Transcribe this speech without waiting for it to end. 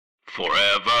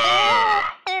Forever.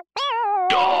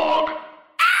 Dog.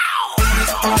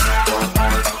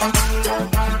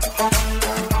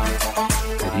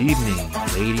 Good evening,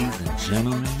 ladies and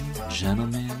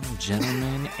gentlemen,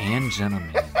 and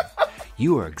gentlemen.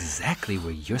 You are exactly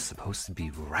where you're supposed to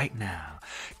be right now.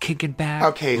 Kicking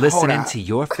back, listening to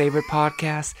your favorite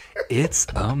podcast, It's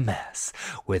a Mess,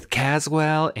 with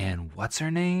Caswell and what's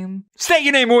her name? Say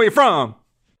your name where you're from!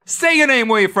 Say your name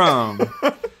where you're from!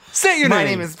 Say your name! My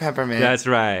name is Peppermint. That's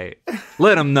right.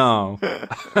 Let them know.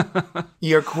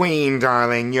 You're queen,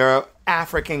 darling. You're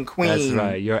African queen. That's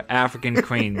right. You're African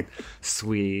queen,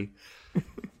 sweetie.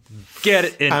 Get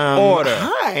it in order.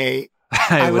 Hi. Hey,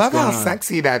 I love how on?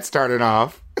 sexy that started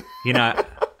off. You know,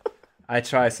 I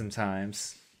try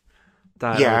sometimes.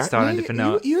 Thought I would start on a different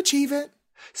note. You achieve it.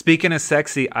 Speaking of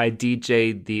sexy, I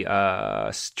DJ'd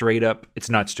the straight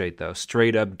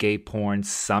up gay porn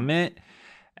summit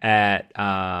at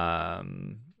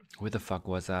where the fuck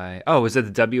was I? Oh, it was at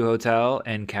the W Hotel,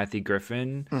 and Kathy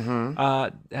Griffin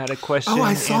had a question I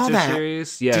and saw answer that.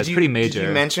 series. Yeah, it's pretty major. Did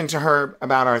you mention to her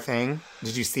about our thing?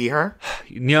 Did you see her?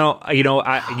 No. No.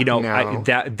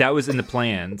 That was in the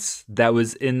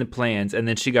plans. And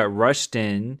then she got rushed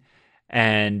in,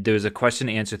 and there was a question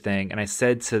and answer thing. And I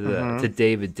said to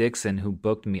David Dixon, who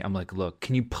booked me, I'm like, look,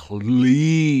 can you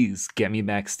please get me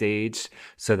backstage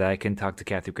so that I can talk to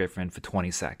Kathy Griffin for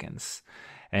 20 seconds?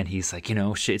 And he's like,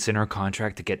 it's in her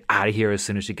contract to get out of here as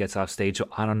soon as she gets off stage. So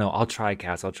I don't know. I'll try,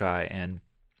 Cass. I'll try. And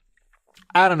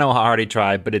I don't know how hard he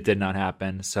tried, but it did not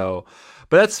happen. So,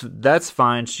 but that's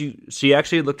fine. She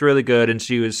actually looked really good, and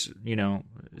she was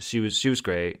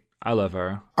great. I love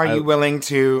her. Are you willing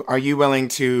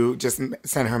to just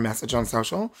send her a message on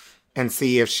social and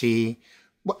see if she?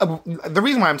 The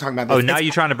reason why I'm talking about this. Oh, now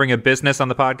you're trying to bring a business on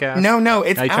the podcast? No,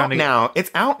 it's out now.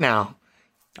 It's out now.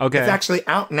 Okay. It's actually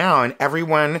out now, and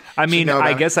everyone. I mean,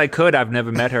 I guess I could. I've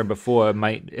never met her before. It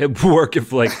might work if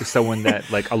someone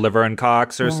that like Oliver and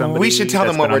Cox or somebody. We should tell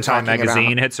them what we're talking about.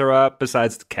 Magazine hits her up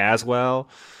besides Caswell.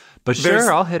 But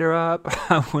sure, I'll hit her up.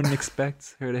 I wouldn't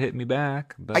expect her to hit me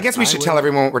back. But I guess we should tell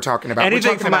everyone what we're talking about.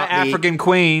 Anything for my African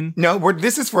queen. No,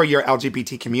 this is for your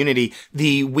LGBT community.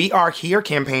 The We Are Here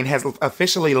campaign has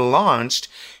officially launched.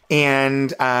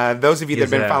 And those of you that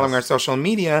have been following our social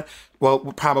media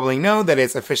will probably know that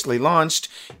it's officially launched.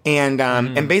 And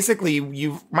and basically,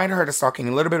 you might have heard us talking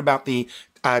a little bit about the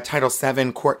Title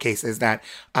VII court cases that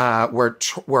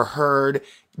were heard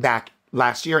back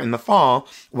last year in the fall.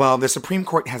 Well, the Supreme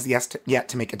Court has yet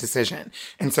to make a decision.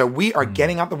 And so we are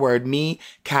getting out the word, me,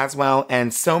 Caswell,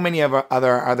 and so many of our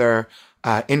other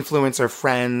influencer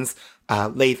friends,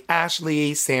 Laith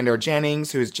Ashley, Sandor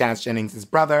Jennings, who's Jazz Jennings'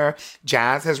 brother.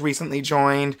 Jazz has recently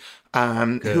joined.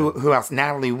 Who else?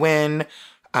 Natalie Wynn.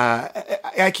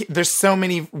 There's so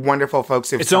many wonderful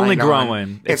folks who've It's only signed on.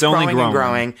 growing. It's only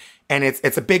growing. And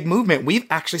it's a big movement. We've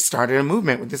actually started a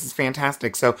movement. This is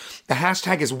fantastic. So the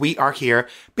hashtag is We Are Here.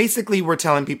 Basically, we're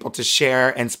telling people to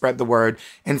share and spread the word.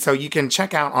 And so you can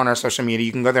check out on our social media.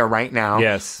 You can go there right now.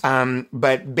 Yes.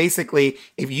 But basically,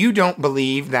 if you don't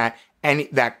believe that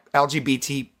that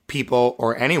LGBT people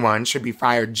or anyone should be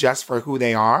fired just for who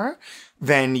they are,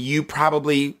 then you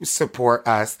probably support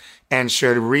us and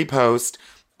should repost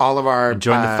all of our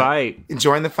join the fight.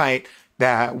 Join the fight.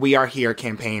 The We Are Here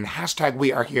campaign. Hashtag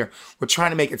We Are Here. We're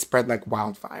trying to make it spread like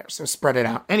wildfire. So spread it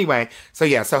out. Anyway,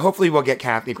 so hopefully we'll get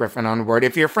Kathy Griffin on board.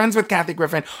 If you're friends with Kathy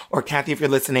Griffin, or Kathy, if you're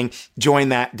listening,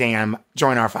 join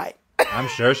our fight. I'm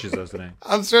sure she's listening.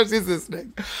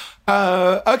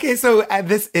 Okay, so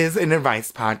this is an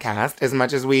advice podcast. As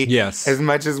much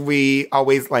as we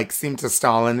always seem to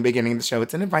stall in the beginning of the show,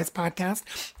 it's an advice podcast.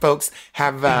 Folks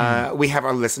we have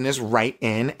our listeners write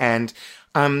in and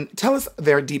tell us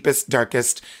their deepest,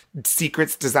 darkest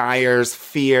secrets, desires,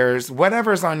 fears,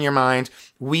 whatever's on your mind.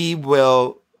 We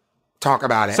will talk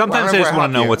about it. Sometimes they just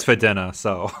want to know what's for dinner.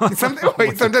 So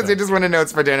sometimes they just want to know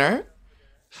it's for dinner.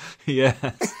 Yes.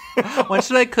 What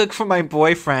should I cook for my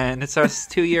boyfriend? It's our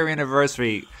 2-year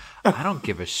anniversary. I don't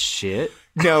give a shit.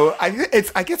 No,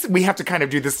 I guess we have to kind of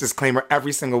do this disclaimer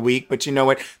every single week, but you know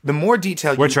what? The more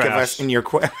detail you give us in your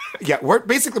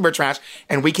we're trash,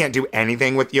 and we can't do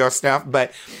anything with your stuff.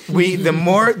 But the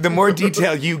more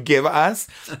detail you give us,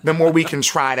 the more we can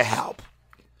try to help.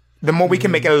 The more we can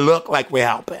make it look like we're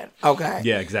helping. Okay.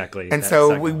 Yeah, exactly. And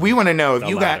so we want to know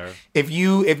if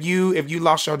you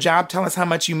lost your job, tell us how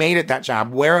much you made at that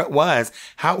job, where it was,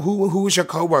 who was your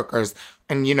coworkers.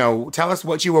 And, tell us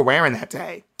what you were wearing that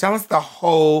day. Tell us the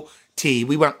whole tea.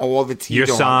 We want all the tea. Your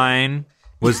sign.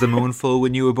 Was the moon full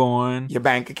when you were born? Your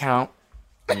bank account.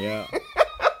 Yeah.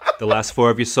 The last 4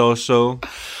 of your social.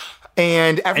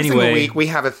 And every single week we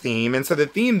have a theme. And so the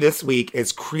theme this week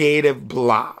is creative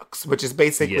blocks, which is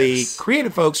basically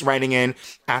creative folks writing in,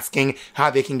 asking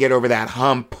how they can get over that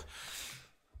hump,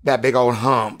 that big old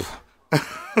hump.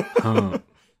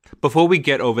 Before we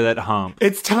get over that hump,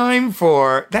 it's time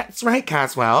for, that's right,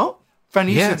 Caswell.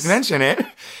 Funny you should mention it.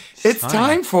 It's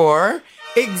time for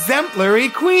Exemplary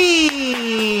Queens.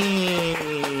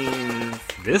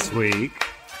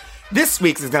 This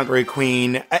week's Exemplary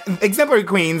Queen. Exemplary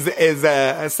Queens is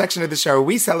a section of the show where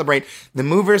we celebrate the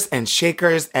movers and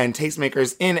shakers and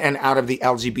tastemakers in and out of the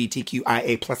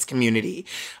LGBTQIA plus community.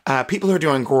 People who are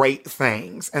doing great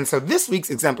things. And so this week's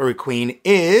Exemplary Queen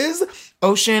is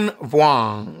Ocean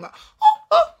Vuong.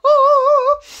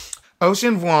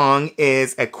 Ocean Vuong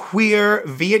is a queer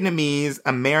Vietnamese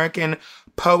American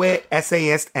poet,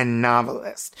 essayist, and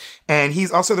novelist. And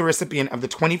he's also the recipient of the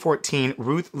 2014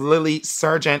 Ruth Lilly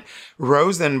Sargent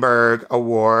Rosenberg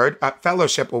Award,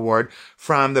 Fellowship Award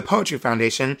from the Poetry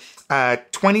Foundation,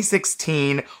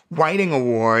 2016 Whiting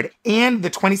Award, and the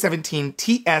 2017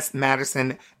 T.S.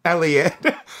 Madison Eliot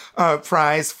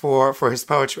Prize for his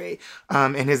poetry.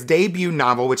 And his debut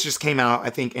novel, which just came out, I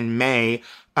think, in May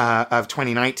of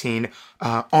 2019,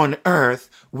 On Earth,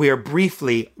 We're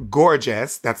Briefly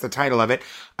Gorgeous. That's the title of it.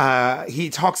 He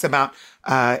talks about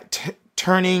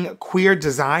turning queer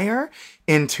desire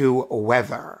into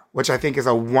weather, which I think is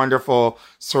a wonderful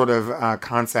sort of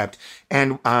concept.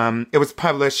 And it was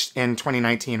published in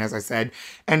 2019, as I said.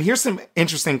 And here's some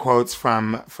interesting quotes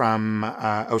from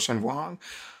Ocean Vuong.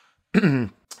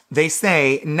 They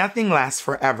say, nothing lasts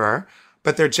forever,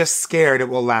 but they're just scared it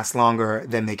will last longer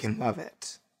than they can love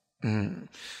it.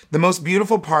 The most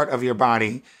beautiful part of your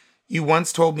body. You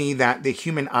once told me that the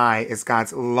human eye is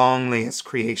God's loneliest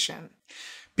creation.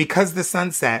 Because the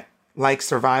sunset, like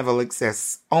survival,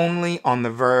 exists only on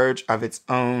the verge of its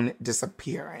own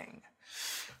disappearing.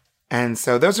 And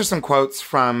so those are some quotes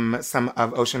from some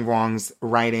of Ocean Vuong's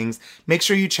writings. Make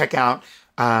sure you check out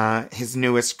his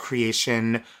newest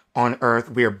creation, On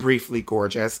Earth, We Are Briefly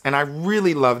Gorgeous. And I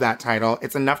really love that title.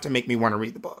 It's enough to make me want to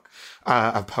read the book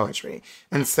of poetry.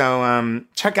 And so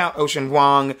check out Ocean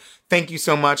Vuong. Thank you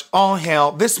so much. All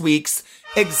hail this week's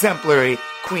Exemplary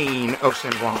Queen,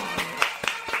 Ocean Vuong.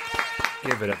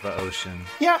 Give it up for Ocean.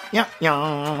 Yeah.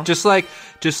 Just like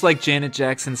Janet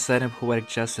Jackson said in Poetic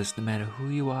Justice, no matter who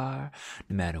you are,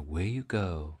 no matter where you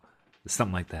go,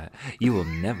 something like that, you will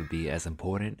never be as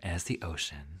important as the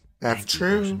ocean. That's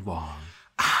true. Ocean Vuong.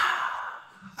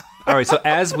 All right, so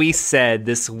as we said,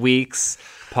 this week's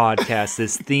podcast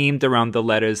is themed around the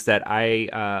letters that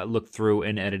I looked through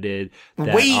and edited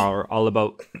that are all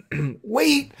about...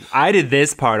 Wait! I did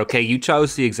this part, okay? You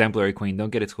chose the Exemplary Queen. Don't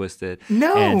get it twisted.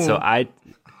 No! And so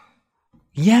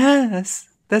Yes!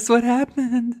 That's what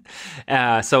happened.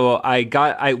 So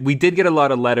we did get a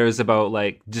lot of letters about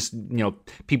like just,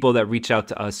 people that reach out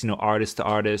to us, artist to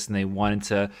artist, and they wanted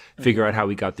to figure out how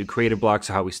we got through creative blocks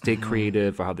or how we stay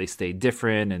creative or how they stay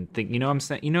different and think, what I'm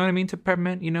saying? You know what I mean to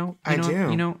Peppermint? I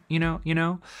do.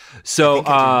 So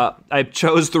I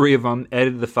chose 3 of them,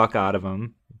 edited the fuck out of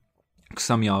them.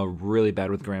 Some of y'all are really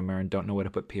bad with grammar and don't know where to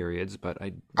put periods, but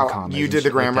you did the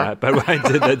grammar. Like but I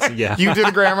did that. Yeah, you did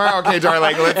the grammar. Okay,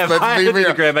 darling. Let's be real.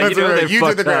 You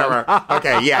did the grammar.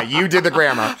 Okay, yeah, you did the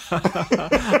grammar.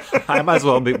 I might as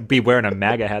well be wearing a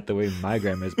MAGA hat the way my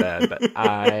grammar is bad, but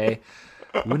I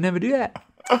would never do that.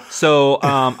 So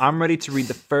I'm ready to read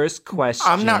the first question.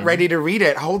 I'm not ready to read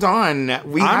it. Hold on.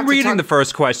 I'm reading the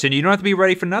first question. You don't have to be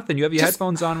ready for nothing. You have your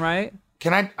headphones on, right?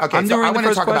 Can I? Okay, so I want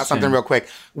to talk about something real quick.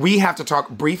 We have to talk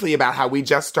briefly about how we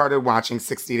just started watching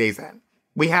 60 Days In.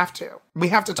 We have to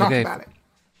talk about it.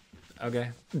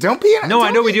 Okay. Don't be... No, I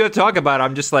know we do have to talk about it.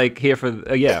 I'm just like here for...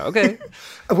 okay.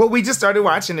 Well, we just started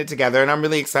watching it together, and I'm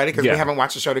really excited because we haven't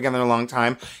watched the show together in a long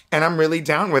time, and I'm really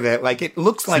down with it. Like, it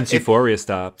looks like... Since Euphoria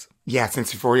stopped. Yeah,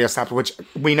 since Euphoria stopped, which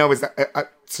we know is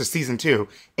season 2.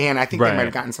 And I think they might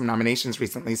have gotten some nominations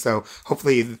recently, so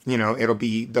hopefully,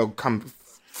 they'll come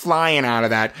flying out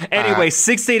of that. Anyway,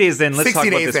 60 Days In. Let's talk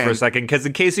about this for a second, because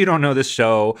in case you don't know this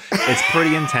show, it's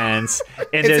pretty intense.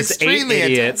 And there's 8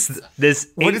 idiots, there's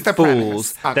 8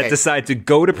 fools that decide to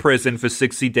go to prison for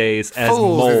 60 days as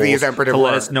moles to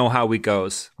let us know how it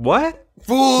goes. What?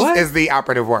 Fools is the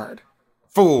operative word.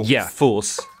 Fools. Yeah,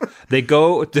 fools. They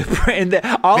go to, and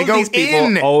all of these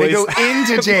people always... They go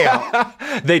into jail.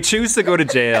 They choose to go to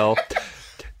jail.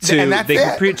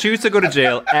 They choose to go to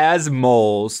jail as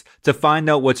moles to find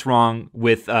out what's wrong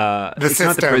with it's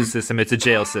not the prison system, it's a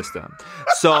jail system.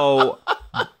 So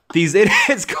these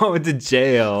idiots go into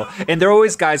jail, and they're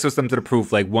always guys with something to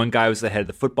prove. Like, one guy was the head of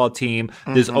the football team.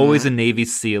 There's always a Navy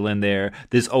SEAL in there.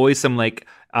 There's always some like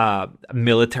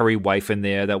military wife in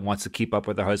there that wants to keep up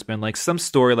with her husband, like some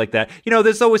story like that. You know,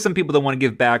 there's always some people that want to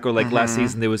give back, or like last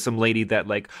season there was some lady that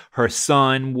like her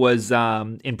son was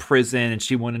in prison and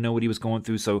she wanted to know what he was going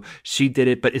through, so she did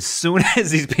it. But as soon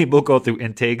as these people go through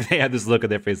intake, they have this look on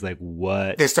their face like,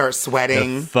 what? They start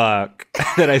sweating. The fuck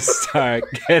that I start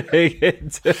getting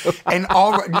into. And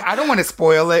I don't want to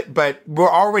spoil it, but we're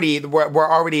already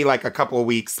like a couple of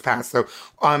weeks past. So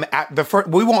at the first,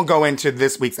 we won't go into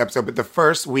this week's episode, but the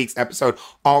first week's episode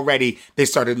already they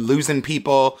started losing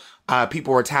people.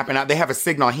 People were tapping out. They have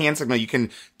a hand signal. You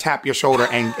can tap your shoulder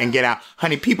and get out.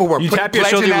 Honey, people were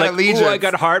pledging out allegiance. I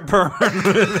got heartburn.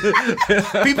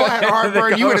 People had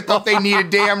heartburn. You would have thought they needed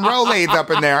damn Rolaids up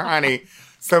in there, honey.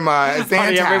 Some Zantac.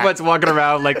 Honey, everyone's walking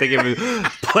around like they give a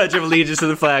pledge of allegiance to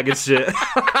the flag and shit.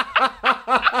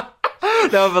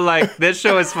 No, but like this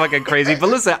show is fucking crazy. But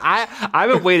listen, I've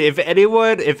been waiting. If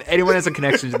anyone has a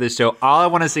connection to this show, all I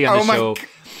want to see on the show.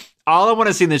 All I want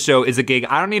to see in this show is a gig.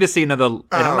 I don't need to see another.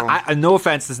 No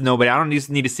offense to nobody. I don't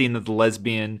need to see another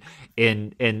lesbian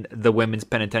in the women's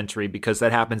penitentiary, because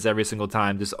that happens every single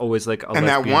time. There's always like a lesbian.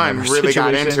 And that one really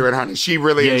got into it, honey. She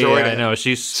really enjoyed it. I know.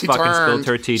 She fucking spilled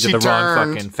her tea to the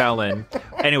wrong fucking felon.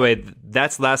 Anyway,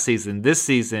 that's last season. This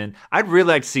season, I'd really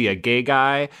like to see a gay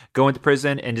guy go into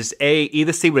prison and just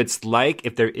either see what it's like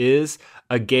if there is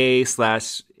a gay /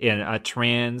 a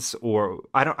trans, or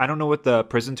I don't know what the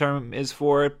prison term is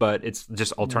for it, but it's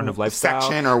just alternative lifestyle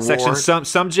section or ward.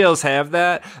 Some jails have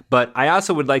that, but I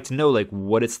also would like to know like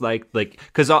what it's like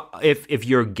because if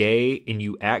you're gay and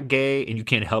you act gay and you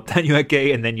can't help that you act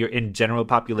gay, and then you're in general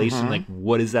population, like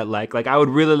what is that like? Like I would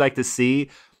really like to see.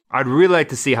 I'd really like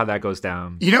to see how that goes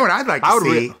down. You know what I'd like to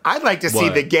see? I'd like to see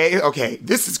the gay... Okay,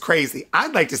 this is crazy.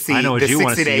 I'd like to see I know what the you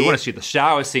want to see. You want to see the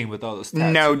shower scene with all those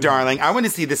tattoos. No, darling. I want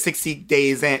to see the 60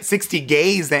 gays in,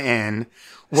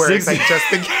 where 60. It's like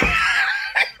just the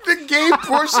gay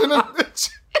portion of the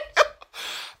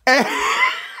jail.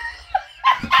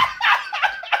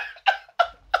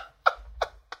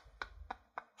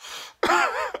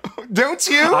 Don't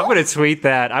you? I'm going to tweet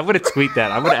that. I'm going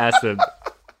to ask them.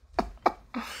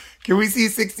 Can we see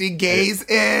 60 gays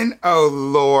in? Oh,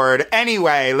 Lord.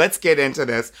 Anyway, let's get into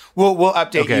this. We'll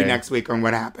update you next week on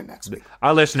what happened next week.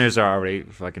 Our listeners are already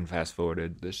fucking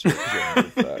fast-forwarded this show.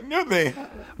 No, they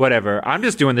haven't. Whatever. I'm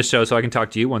just doing this show so I can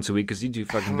talk to you once a week because you do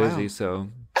fucking busy, so...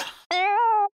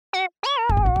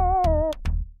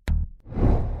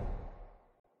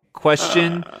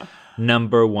 Question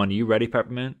number 1. Are you ready,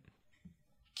 Peppermint?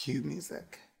 Cue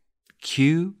music.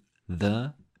 Cue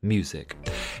the music.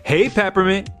 Hey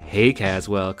Peppermint, hey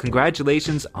Caswell,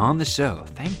 congratulations on the show.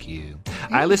 Thank you.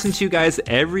 Thanks. I listen to you guys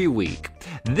every week.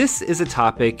 This is a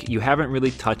topic you haven't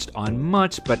really touched on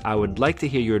much, but I would like to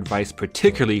hear your advice,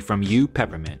 particularly from you,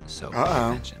 Peppermint. So pay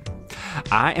attention.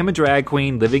 I am a drag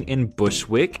queen living in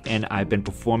Bushwick, and I've been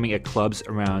performing at clubs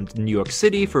around New York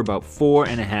City for about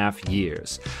 4.5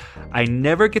 years. I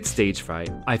never get stage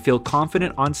fright. I feel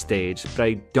confident on stage, but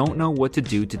I don't know what to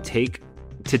do to take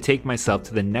myself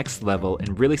to the next level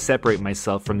and really separate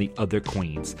myself from the other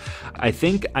queens. I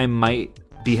think I might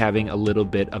be having a little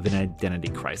bit of an identity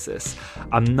crisis.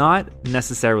 I'm not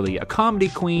necessarily a comedy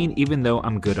queen, even though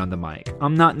I'm good on the mic.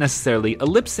 I'm not necessarily a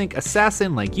lip sync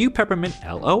assassin like you, Peppermint,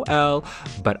 LOL,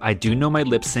 but I do know my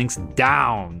lip syncs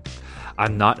down.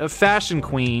 I'm not a fashion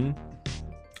queen,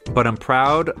 but I'm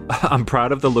proud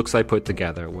of the looks I put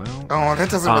together. Well,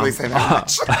 that doesn't really say that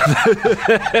much.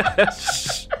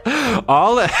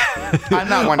 I'm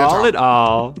not one to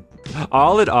talk.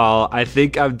 All in all, I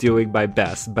think I'm doing my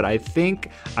best, but I think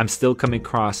I'm still coming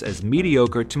across as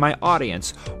mediocre to my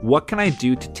audience. What can I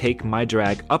do to take my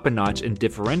drag up a notch and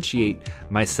differentiate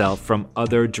myself from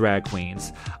other drag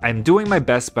queens? I'm doing my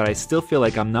best, but I still feel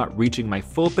like I'm not reaching my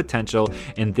full potential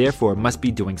and therefore must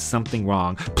be doing something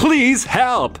wrong. Please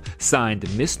help!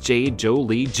 Signed, Miss J.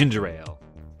 Jolie Ginger Ale.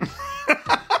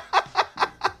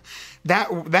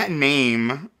 That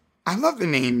name, I love the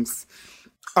names.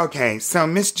 Okay, so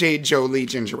Miss J. Jolie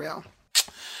Ginger Ale.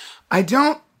 I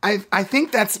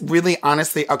think that's really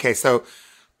honestly, okay, so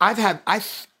I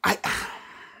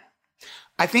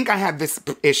think I had this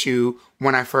issue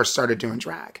when I first started doing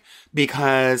drag,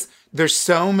 because there's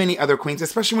so many other queens,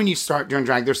 especially when you start doing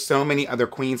drag, there's so many other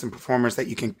queens and performers that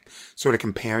you can sort of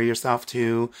compare yourself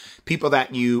to, people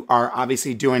that you are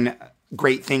obviously doing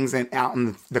great things out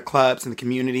in the clubs and the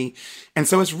community. And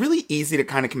so it's really easy to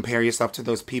kind of compare yourself to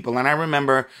those people. And I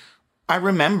remember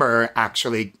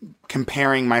actually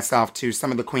comparing myself to some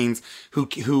of the queens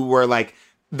who were like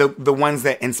the ones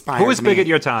that inspired me. Who was big at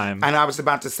your time? And I was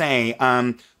about to say,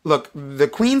 look, the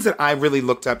queens that I really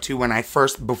looked up to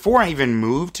before I even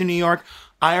moved to New York,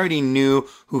 I already knew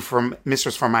who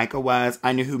Mistress Formica was.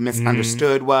 I knew who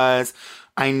Misunderstood was.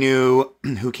 I knew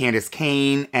who Candace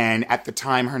Kane, and at the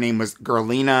time her name was Girl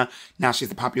Lena. Now she's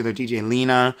the popular DJ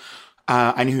Lena.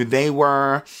 I knew who they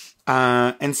were.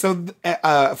 And so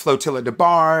Flotilla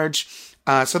DeBarge.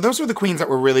 So those were the queens that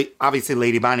were really, obviously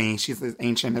Lady Bunny, she's as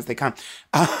ancient as they come.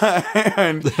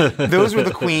 And those were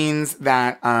the queens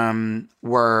that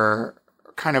were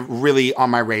kind of really on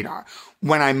my radar.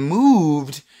 When I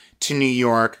moved to New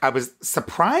York, I was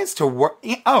surprised to work.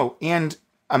 Oh, and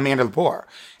Amanda Lepore.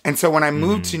 And so when I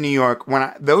moved to New York,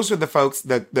 those were the folks,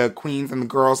 the queens and the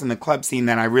girls in the club scene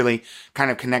that I really kind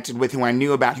of connected with, who I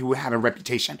knew about, who had a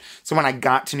reputation. So when I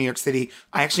got to New York City,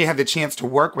 I actually had the chance to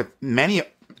work with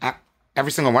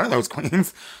every single one of those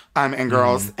queens and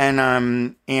girls,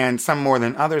 and some more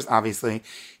than others, obviously.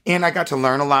 And I got to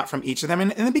learn a lot from each of them.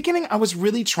 And in the beginning, I was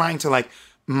really trying to like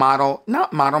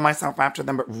not model myself after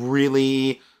them, but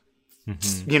really,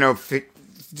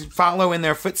 follow in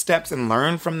their footsteps and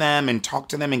learn from them and talk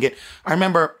to them and I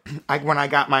remember when I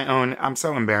got my own, I'm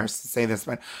so embarrassed to say this,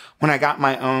 but when I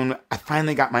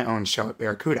finally got my own show at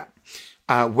Barracuda,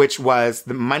 which was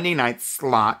the Monday night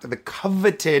slot, the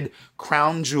coveted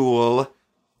crown jewel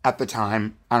at the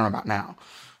time. I don't know about now.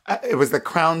 It was the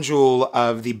crown jewel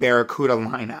of the Barracuda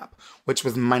lineup, which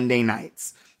was Monday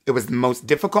nights. It was the most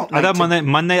difficult night. I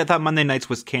thought Monday nights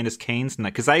was Candace Kane's night,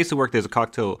 because I used to work there as a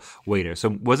cocktail waiter.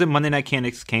 So was it Monday night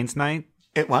Candace Kane's night?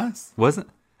 It was. Wasn't?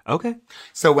 Okay.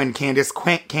 So when Candace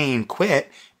Kane quit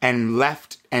and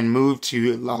left and moved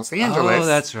to Los Angeles,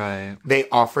 that's right, they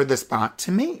offered the spot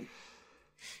to me.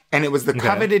 And it was the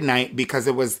coveted night because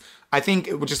it was, I think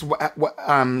it was just,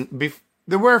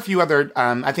 there were a few other,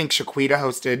 I think Shaquita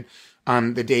hosted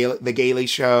the Gaily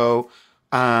Show.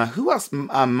 Who else?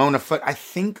 Mona Foote, I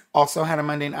think, also had a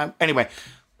Monday night. Anyway,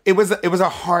 it was a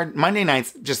hard, Monday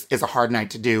nights just is a hard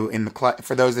night to do in the club.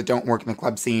 For those that don't work in the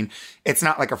club scene, it's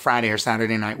not like a Friday or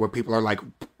Saturday night where people are like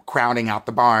crowding out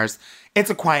the bars. It's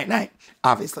a quiet night,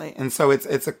 obviously. And so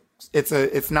it's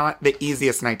not the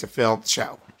easiest night to fill the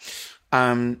show.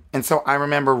 And so I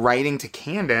remember writing to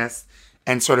Candace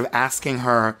and sort of asking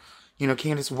her,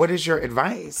 Candace, what is your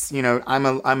advice?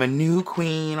 I'm a new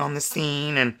queen on the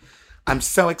scene and I'm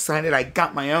so excited. I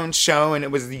got my own show and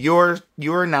it was your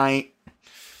night.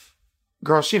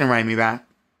 Girl, she didn't write me back.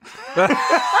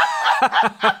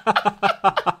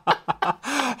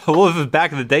 Well, if it was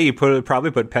back in the day, you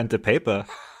probably put pen to paper.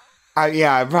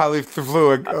 I probably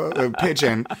flew a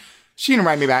pigeon. She didn't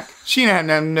write me back. She didn't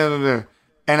have no.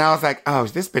 And I was like, oh,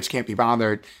 this bitch can't be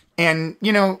bothered. And,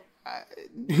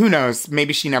 who knows?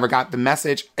 Maybe she never got the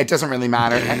message. It doesn't really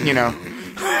matter.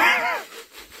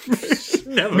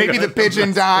 Maybe the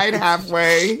pigeon died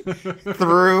halfway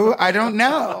through. I don't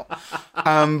know.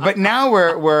 But now we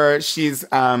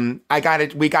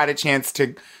got a chance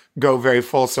to go very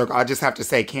full circle. I'll just have to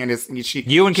say, Candace,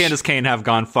 you and Candace Kane have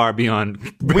gone far beyond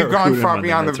Barracuda. We've gone far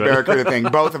beyond the Barracuda thing.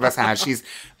 Both of us have. She's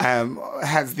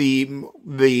has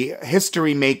the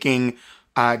history making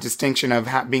distinction of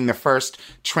being the first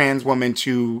trans woman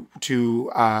to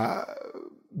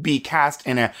be cast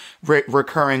in a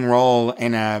recurring role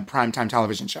in a primetime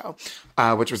television show,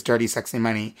 which was Dirty Sexy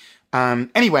Money.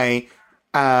 Anyway,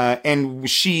 and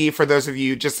she, for those of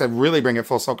you, just to really bring it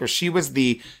full circle, she was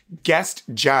the guest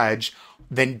judge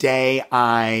the day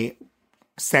I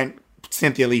sent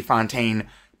Cynthia Lee Fontaine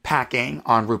packing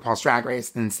on RuPaul's Drag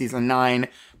Race in season 9,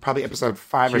 probably episode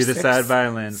 5 or 6. She the sad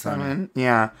violin. 7,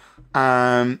 yeah.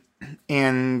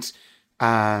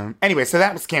 Anyway, so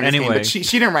that was Candace Kane, but she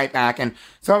didn't write back. And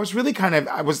so I was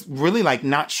really like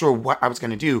not sure what I was going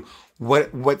to do.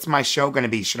 What's my show going to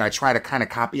be? Should I try to kind of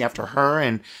copy after her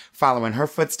and follow in her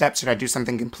footsteps? Should I do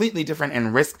something completely different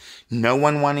and risk no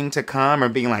one wanting to come or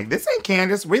being like, this ain't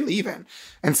Candace, we're leaving.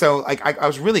 And so like, I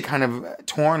was really kind of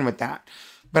torn with that.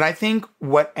 But I think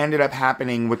what ended up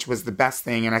happening, which was the best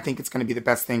thing, and I think it's going to be the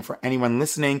best thing for anyone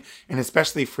listening, and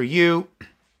especially for you,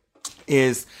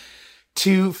 is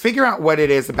to figure out what it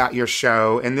is about your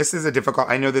show. And this is I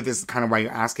know that this is kind of why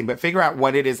you're asking, but figure out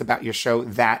what it is about your show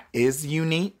that is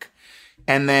unique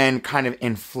and then kind of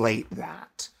inflate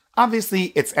that.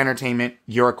 Obviously, it's entertainment.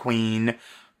 You're a queen.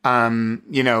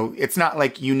 It's not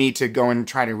like you need to go and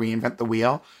try to reinvent the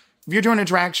wheel. If you're doing a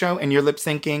drag show and you're lip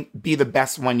syncing, be the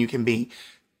best one you can be.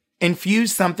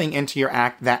 Infuse something into your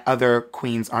act that other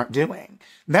queens aren't doing.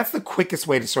 That's the quickest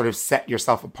way to sort of set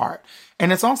yourself apart.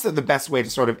 And it's also the best way to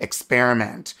sort of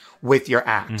experiment with your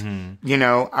act. Mm-hmm.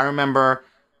 I remember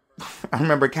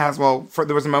Caswell,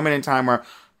 there was a moment in time where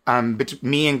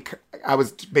me and I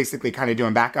was basically kind of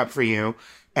doing backup for you,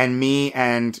 and me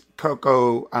and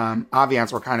Coco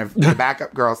Aviance were kind of the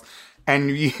backup girls.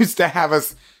 And you used to have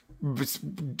us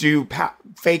do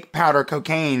fake powder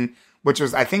cocaine, which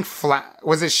was, I think,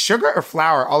 was it sugar or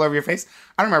flour all over your face?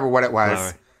 I don't remember what it was.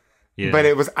 Flour. Yeah.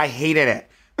 But I hated it.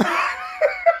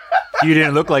 You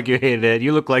didn't look like you hated it.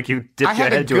 You looked like you dipped your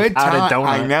head to a powdered donut.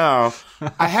 I know.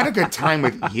 I had a good time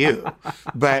with you.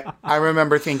 But I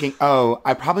remember thinking,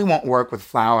 I probably won't work with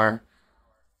flour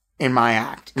in my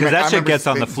act. Because that shit gets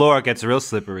on the floor, it gets real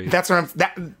slippery. That's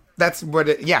what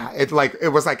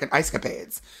it was like an ice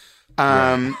capades.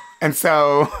 And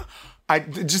so I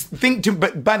just think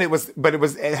but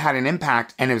it had an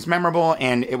impact, and it was memorable,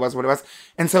 and it was what it was.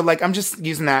 And so like, I'm just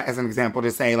using that as an example to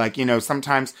say, like,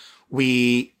 sometimes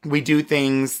we do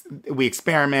things, we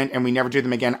experiment, and we never do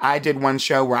them again. I did one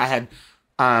show where I had,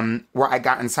 where I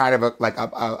got inside of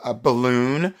a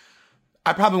balloon.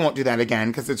 I probably won't do that again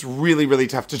because it's really, really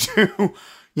tough to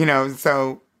do,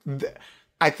 so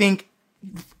I think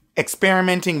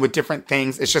experimenting with different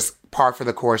things is just par for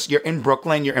the course. You're in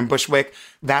Brooklyn, you're in Bushwick.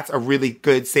 That's a really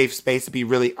good, safe space to be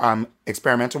really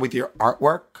experimental with your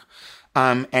artwork,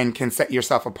 and can set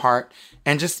yourself apart,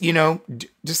 and just,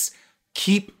 just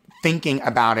keep thinking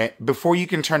about it. Before you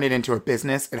can turn it into a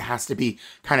business, it has to be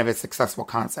kind of a successful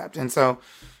concept. And so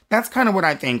that's kind of what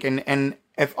I think. And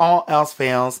if all else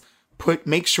fails,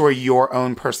 make sure your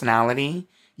own personality,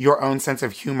 your own sense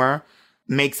of humor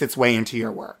makes its way into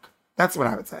your work. That's what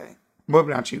I would say. What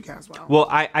about you, Caswell? Well,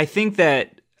 I think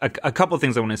that a couple of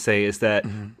things I want to say is that,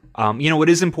 it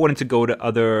is important to go to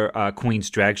other queens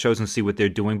drag shows and see what they're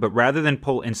doing. But rather than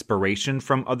pull inspiration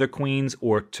from other queens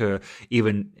or to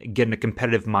even get in a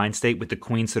competitive mind state with the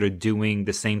queens that are doing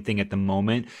the same thing at the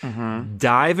moment,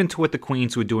 dive into what the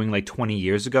queens were doing like 20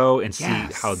 years ago and see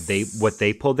what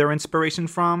they pulled their inspiration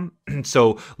from.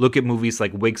 So look at movies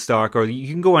like Wigstock, or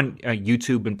you can go on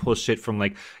YouTube and pull shit from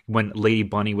like when Lady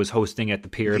Bunny was hosting at the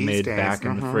Pyramid back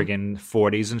in the friggin'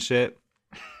 40s and shit.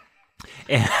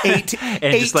 And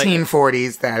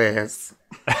 1840s, that is.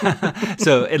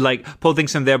 So it like pull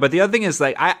things from there. But the other thing is,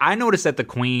 like, I noticed that the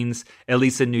queens, at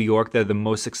least in New York, they're the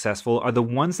most successful, are the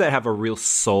ones that have a real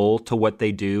soul to what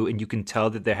they do, and you can tell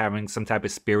that they're having some type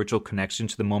of spiritual connection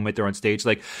to the moment they're on stage.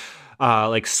 Like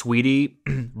Sweetie,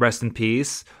 rest in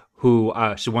peace, who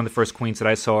she one of the first queens that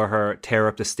I saw her tear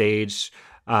up the stage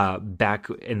back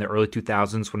in the early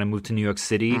 2000s when I moved to New York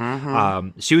City.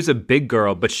 She was a big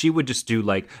girl, but she would just do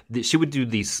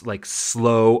these like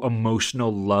slow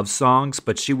emotional love songs,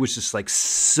 but she was just like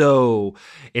so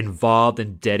involved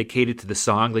and dedicated to the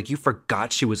song. Like you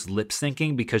forgot she was lip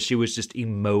syncing because she was just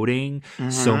emoting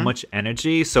so much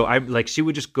energy. So she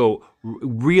would just go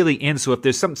really in. So if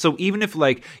there's so even if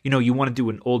like, you want to do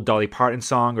an old Dolly Parton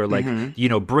song or like,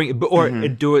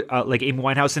 do it like Amy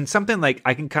Winehouse, and something like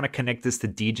I can kind of connect this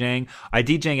to DJing. I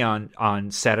DJ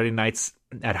on Saturday nights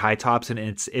at High Tops, and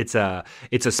it's a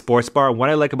sports bar. And what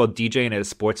I like about DJing at a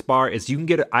sports bar is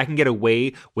I can get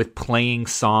away with playing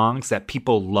songs that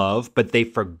people love, but they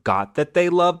forgot that they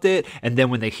loved it, and then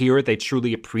when they hear it, they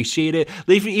truly appreciate it.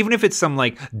 Even if it's some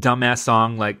like dumbass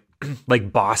song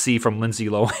like Bossy from Lindsay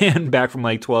Lohan back from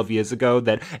like 12 years ago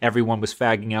that everyone was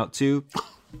fagging out to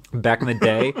back in the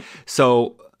day.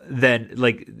 So then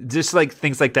like just like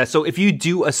things like that. So if you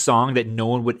do a song that no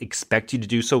one would expect you to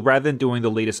do, so rather than doing the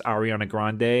latest Ariana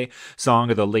Grande song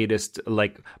or the latest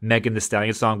like Megan Thee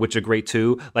Stallion song, which are great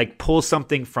too, like pull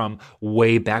something from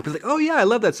way back, be like, oh yeah, I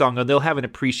love that song, and they'll have an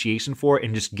appreciation for it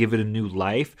and just give it a new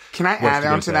life. Can I add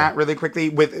on to that really quickly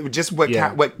with just what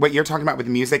you're talking about with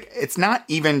music? It's not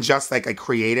even just like a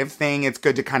creative thing. It's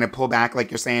good to kind of pull back,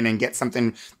 like you're saying, and get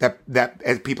something that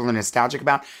as people are nostalgic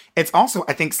about. It's also,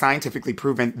 I think, scientifically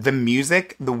proven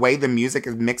the way the music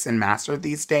is mixed and mastered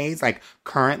these days, like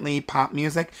currently pop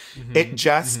music, it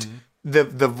just, the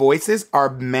voices are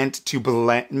meant to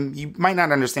blend. You might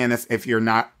not understand this if you're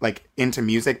not like into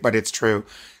music, but it's true.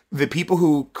 The people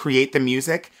who create the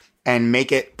music and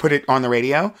put it on the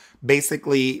radio,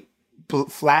 basically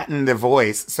flatten the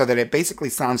voice so that it basically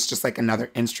sounds just like another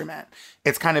instrument.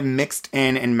 It's kind of mixed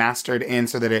in and mastered in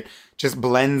so that it just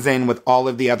blends in with all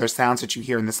of the other sounds that you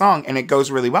hear in the song, and it goes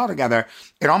really well together.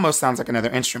 It almost sounds like another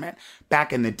instrument.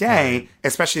 Back in the day,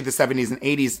 especially the 70s and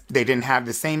 80s, they didn't have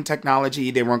the same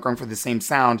technology. They weren't going for the same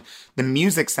sound. The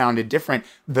music sounded different.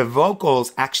 The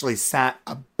vocals actually sat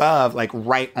above, like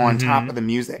right on top of the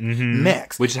music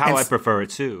mix. Which is how I prefer it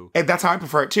too. That's how I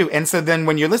prefer it too. And so then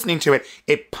when you're listening to it,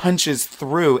 it punches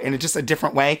through in just a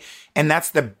different way. And that's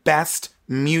the best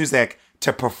music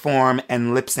to perform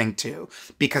and lip sync to,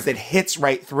 because it hits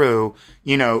right through,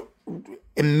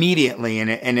 immediately,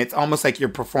 and it's almost like you're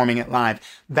performing it live.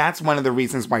 That's one of the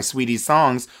reasons why Sweetie's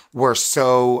songs were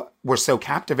so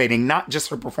captivating. Not just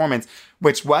her performance,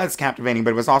 which was captivating,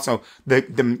 but it was also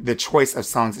the choice of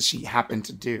songs that she happened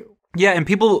to do. Yeah, and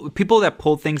people that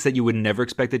pull things that you would never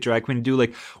expect a drag queen to do.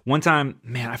 Like one time,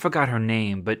 man, I forgot her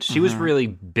name, but she was really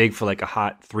big for like a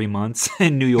hot 3 months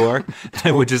in New York,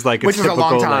 which is like which is a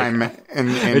long time.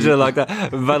 Which is a long time.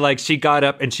 But like she got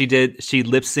up and she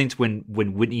lip synced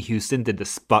when Whitney Houston did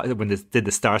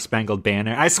the Star Spangled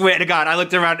Banner. I swear to God, I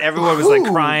looked around, everyone was like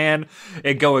crying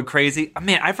and going crazy.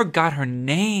 Man, I forgot her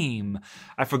name.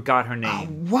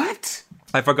 What?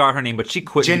 I forgot her name, but she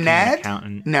quit becoming an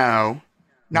accountant. No.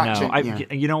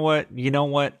 You know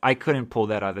what? I couldn't pull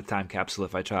that out of the time capsule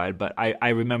if I tried, but I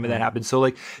remember that happened. So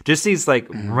like just these like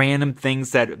random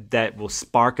things that will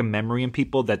spark a memory in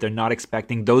people that they're not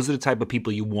expecting. Those are the type of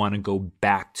people you want to go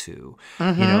back to,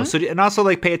 you know? So, and also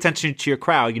like pay attention to your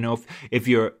crowd, you know, if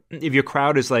your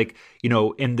crowd is like, you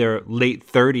know, in their late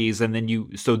 30s and then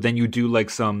you do like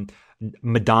some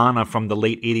Madonna from the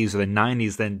late 80s or the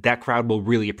 90s, then that crowd will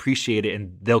really appreciate it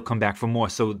and they'll come back for more.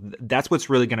 So that's what's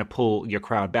really going to pull your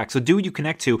crowd back. So do what you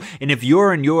connect to. And if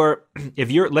you're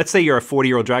let's say you're a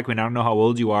 40-year-old drag queen, I don't know how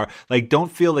old you are, like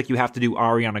don't feel like you have to do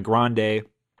Ariana Grande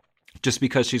just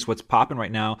because she's what's popping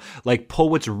right now. Like pull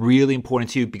what's really important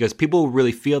to you, because people will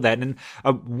really feel that. And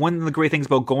one of the great things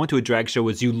about going to a drag show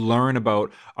is you learn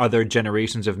about other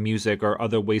generations of music or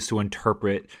other ways to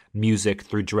interpret music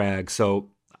through drag. So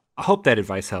I hope that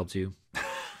advice helped you.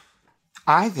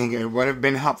 I think it would have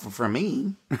been helpful for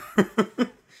me.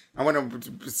 I would have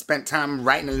spent time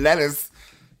writing letters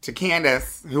to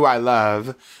Candace, who I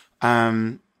love.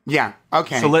 Yeah,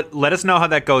 okay. So let us know how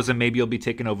that goes, and maybe you'll be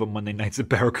taking over Monday nights at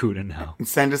Barracuda now.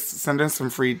 Send us some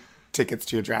free tickets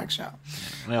to your drag show.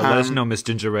 Yeah, let us know, Miss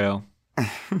Ginger Ale.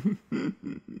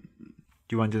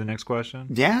 Do you want to do the next question?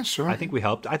 Yeah, sure. I think we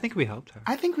helped her. I think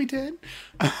we did.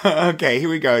 Okay, here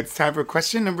we go. It's time for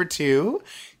question number 2.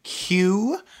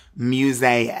 Cue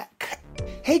Mosaic.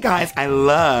 Hey guys, I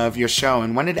love your show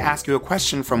and wanted to ask you a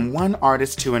question from one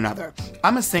artist to another.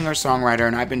 I'm a singer-songwriter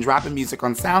and I've been dropping music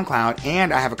on SoundCloud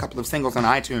and I have a couple of singles on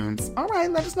iTunes. All right,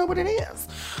 let us know what it is.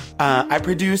 I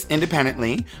produce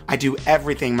independently. I do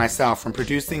everything myself, from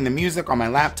producing the music on my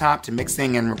laptop to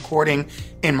mixing and recording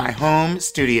in my home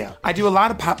studio. I do a lot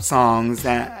of pop songs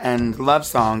and love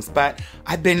songs, but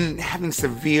I've been having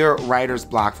severe writer's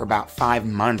block for about 5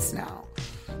 months now.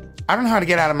 I don't know how to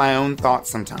get out of my own thoughts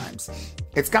sometimes.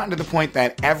 It's gotten to the point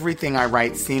that everything I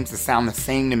write seems to sound the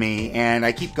same to me, and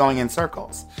I keep going in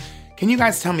circles. Can you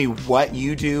guys tell me what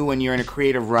you do when you're in a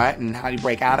creative rut and how you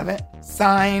break out of it?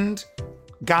 Signed,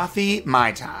 Gothy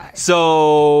Mai Tai.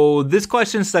 So this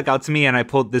question stuck out to me, and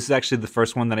this is actually the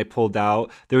first one that I pulled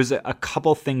out. There was a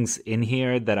couple things in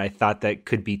here that I thought that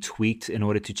could be tweaked in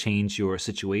order to change your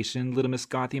situation, Little Miss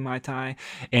Gothy Mai Tai.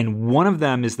 And one of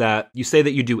them is that you say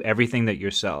that you do everything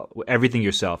yourself.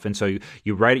 And so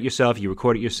you write it yourself, you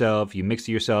record it yourself, you mix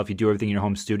it yourself, you do everything in your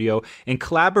home studio. And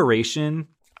collaboration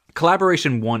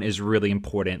one is really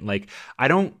important. Like, I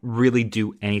don't really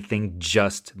do anything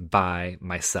just by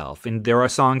myself. And there are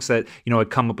songs that, I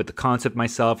come up with the concept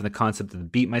myself and the concept of the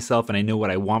beat myself, and I know what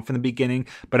I want from the beginning,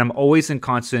 but I'm always in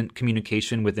constant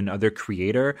communication with another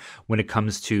creator when it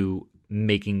comes to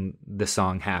making the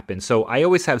song happen. So I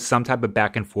always have some type of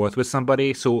back and forth with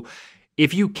somebody. So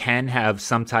if you can have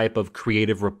some type of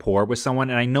creative rapport with someone,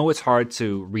 and I know it's hard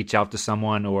to reach out to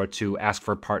someone or to ask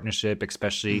for a partnership,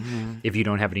 especially if you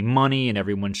don't have any money and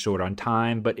everyone's short on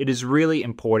time, but it is really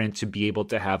important to be able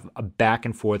to have a back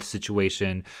and forth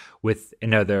situation with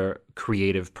another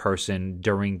creative person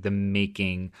during the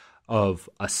making of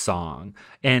a song.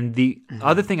 And the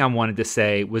other thing I wanted to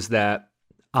say was that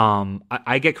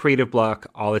I get creative block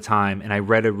all the time, and I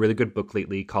read a really good book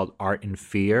lately called Art and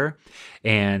Fear,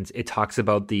 and it talks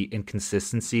about the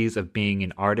inconsistencies of being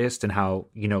an artist and how,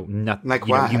 you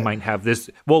might have this.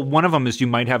 Well, one of them is you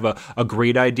might have a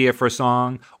great idea for a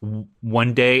song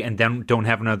one day and then don't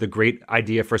have another great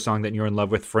idea for a song that you're in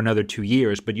love with for another 2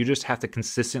 years, but you just have to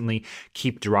consistently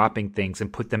keep dropping things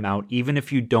and put them out, even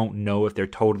if you don't know if they're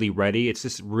totally ready. It's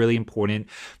just really important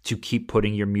to keep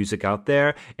putting your music out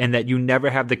there, and that you never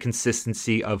have the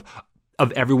consistency of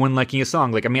everyone liking a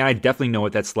song. Like, I mean, I definitely know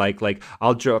what that's like. Like,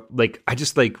 I'll drop, like, I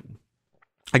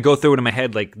go through it in my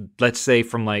head. Like, let's say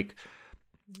from like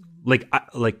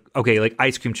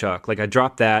Ice Cream Truck. Like, I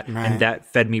dropped that, right, and that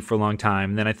fed me for a long time.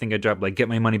 And then I think I dropped like Get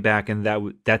My Money Back, and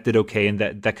that did okay, and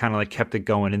that kind of like kept it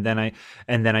going. And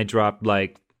then I dropped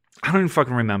like, I don't even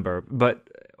fucking remember, but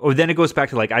or then it goes back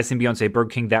to like I Seen Beyonce, Burger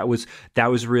King. That was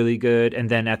really good. And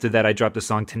then after that, I dropped the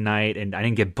song Tonight, and I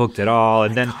didn't get booked at all.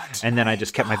 And then I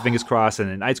just kept my fingers crossed. And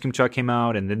then Ice Cream Truck came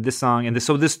out, and then this song, and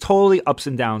so this totally ups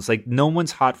and downs. Like no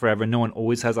one's hot forever. No one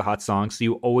always has a hot song, so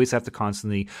you always have to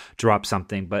constantly drop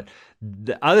something. But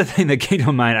the other thing that came to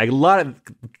my mind, a lot of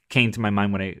came to my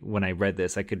mind when I read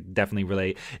this, I could definitely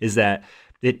relate, is that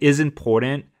it is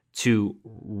important to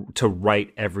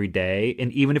write every day.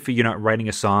 And even if you're not writing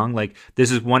a song, like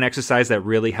this is one exercise that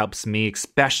really helps me,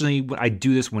 especially when I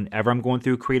do this whenever I'm going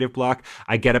through a creative block.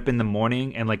 I get up in the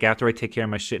morning and like after I take care of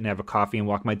my shit and have a coffee and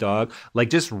walk my dog, like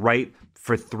just write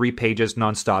for 3 pages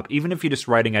nonstop. Even if you're just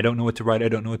writing, I don't know what to write,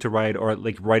 or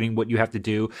like writing what you have to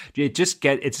do. It just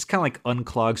kind of like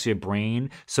unclogs your brain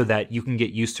so that you can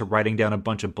get used to writing down a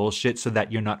bunch of bullshit so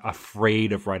that you're not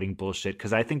afraid of writing bullshit.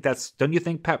 Because I think don't you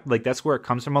think, Pep, like that's where it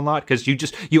comes from a lot? Because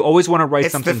you always want to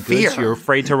write something good, so you're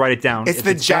afraid to write it down. It's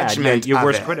the judgment, your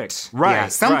worst it. critic. Right. Yeah,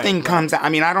 something comes out. I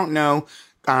mean, I don't know,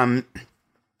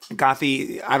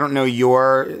 Gothy, I don't know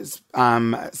your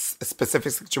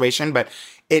specific situation, but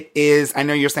it is, I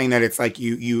know you're saying that it's like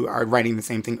you are writing the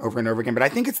same thing over and over again, but I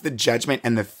think it's the judgment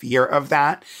and the fear of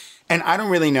that. And I don't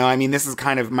really know. I mean, this is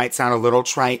kind of might sound a little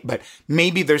trite, but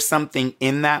maybe there's something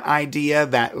in that idea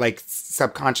that like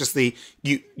subconsciously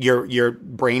your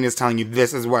brain is telling you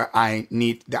this is what I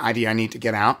need, the idea I need to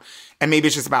get out. And maybe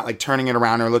it's just about like turning it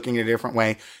around or looking at it a different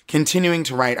way. Continuing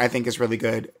to write, I think, is really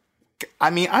good.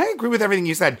 I mean, I agree with everything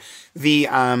you said. The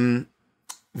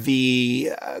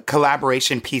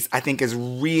collaboration piece, I think, is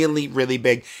really, really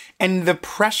big. And the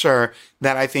pressure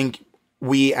that I think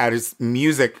we as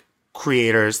music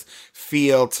creators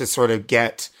feel to sort of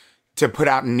get to put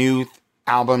out new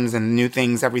albums and new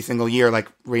things every single year, like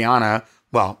Rihanna.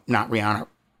 Well, not Rihanna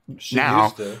she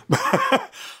now.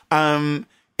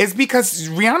 Is because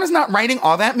Rihanna's not writing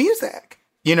all that music.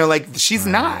 You know, like she's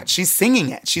not. She's singing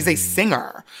it. She's a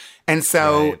singer. And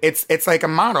so it's like a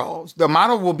model. The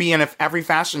model will be in every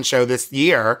fashion show this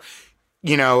year.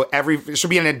 You know, she'll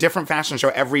be in a different fashion show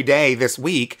every day this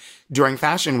week during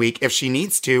Fashion Week if she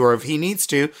needs to or if he needs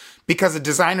to, because the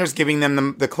designer's giving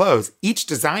them the clothes. Each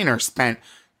designer spent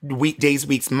days,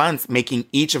 weeks, months making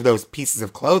each of those pieces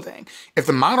of clothing. If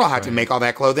the model had to make all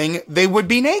that clothing, they would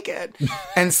be naked.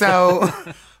 And so...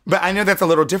 But I know that's a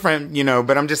little different, you know,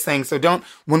 but I'm just saying, so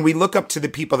when we look up to the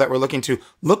people that we're looking to,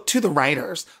 look to the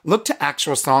writers, look to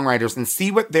actual songwriters and see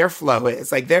what their flow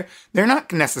is. Like they're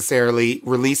not necessarily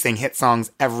releasing hit songs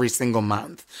every single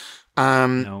month.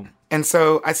 No. And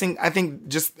so I think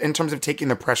just in terms of taking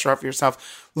the pressure off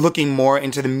yourself, looking more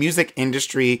into the music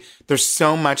industry, there's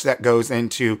so much that goes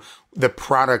into the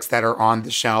products that are on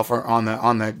the shelf or on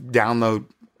the download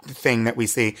thing that we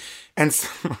see. And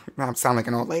so, I sound like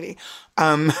an old lady.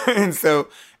 And so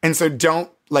don't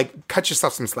like cut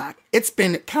yourself some slack. It's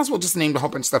been, Caswell just named a whole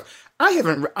bunch of stuff. I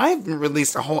haven't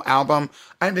released a whole album.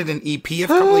 I did an EP a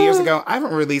couple of years ago. I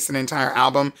haven't released an entire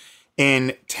album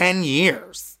in 10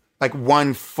 years, like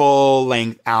one full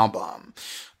length album.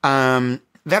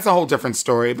 That's a whole different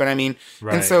story, but I mean,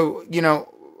 and so, you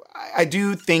know, I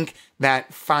do think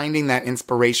that finding that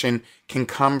inspiration can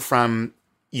come from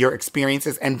your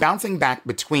experiences and bouncing back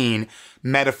between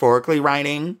metaphorically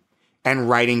writing and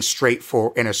writing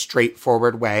in a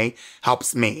straightforward way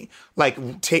helps me. Like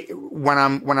when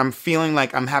I'm feeling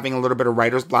like I'm having a little bit of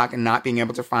writer's block and not being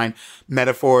able to find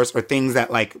metaphors or things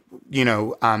that like, you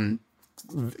know,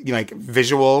 like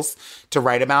visuals to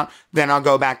write about, then I'll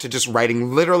go back to just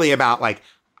writing literally about like,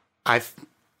 I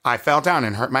fell down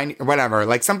and hurt my knee, whatever,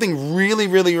 like something really,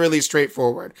 really, really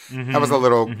straightforward. Mm-hmm. That was a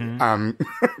little, I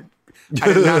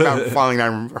did not about falling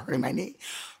down and hurting my knee.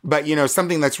 But, you know,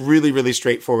 something that's really, really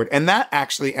straightforward. And that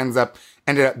actually ended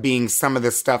up being some of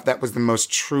the stuff that was the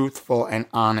most truthful and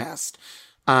honest,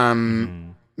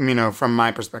 you know, from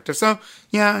my perspective. So,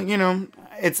 yeah, you know,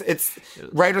 it's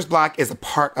writer's block is a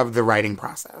part of the writing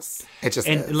process. It just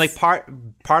is. And like part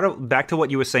of, back to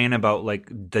what you were saying about like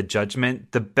the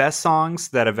judgment, the best songs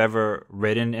that I've ever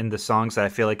written and the songs that I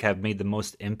feel like have made the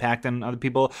most impact on other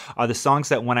people are the songs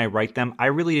that when I write them, I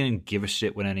really didn't give a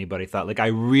shit what anybody thought. Like I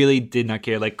really did not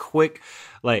care. Like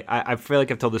like I feel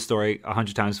like I've told this story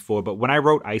 100 times before, but when I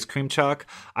wrote Ice Cream Truck,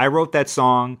 I wrote that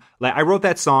song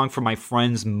for my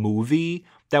friend's movie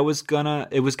that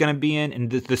it was gonna be in, and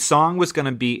the song was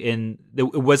gonna be in. It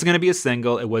wasn't gonna be a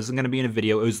single. It wasn't gonna be in a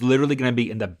video. It was literally gonna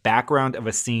be in the background of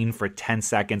a scene for 10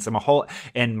 seconds.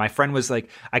 And my friend was like,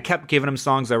 I kept giving him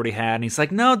songs I already had, and he's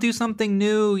like, no, do something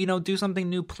new. You know, do something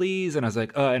new, please. And I was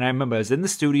like, and I remember I was in the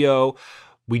studio.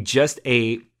 We just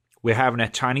ate. We're having a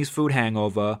Chinese food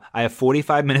hangover. I have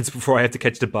 45 minutes before I have to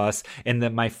catch the bus, and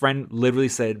then my friend literally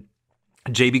said,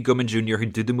 J.B. Goodman Jr., who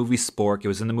did the movie Spork. It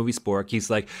was in the movie Spork. He's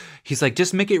like,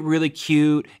 just make it really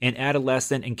cute and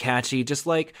adolescent and catchy, just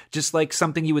like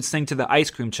something you would sing to the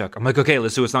Ice Cream Truck. I'm like, okay,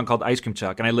 let's do a song called Ice Cream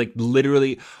Truck. And I like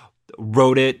literally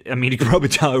wrote it. I mean, he probably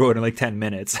wrote it in like 10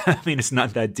 minutes. I mean, it's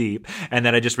not that deep. And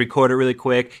then I just recorded it really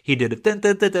quick. He did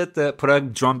it, put a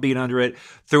drum beat under it,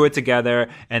 threw it together.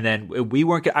 And then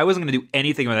I wasn't going to do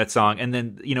anything with that song. And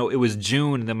then, it was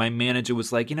June. And then my manager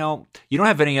was like, you don't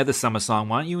have any other summer song.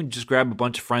 Why don't you just grab a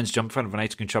bunch of friends, jump in front of an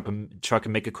ice cream truck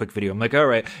and make a quick video? I'm like, all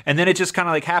right. And then it just kind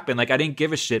of like happened. Like I didn't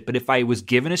give a shit. But if I was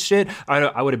giving a shit,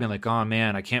 I would have been like, oh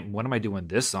man, I can't, what am I doing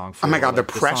this song for? Oh my God, like,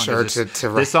 the pressure to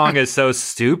this song is so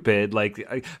stupid.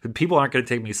 Like people aren't going to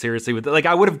take me seriously with it. Like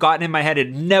I would have gotten in my head,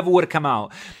 it never would have come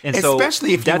out. And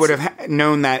especially if you would have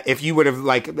known that, if you would have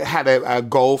like had a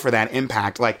goal for that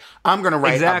impact, like I'm going to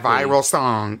write a viral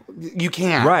song. You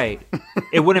can't. Right.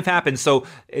 It wouldn't have happened. So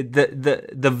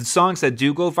the songs that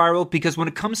do go viral, because when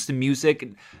it comes to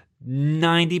music,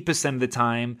 90% of the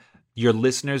time, your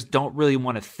listeners don't really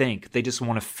want to think; they just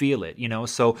want to feel it,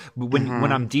 So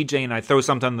when I'm DJing and I throw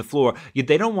something on the floor,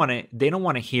 they don't want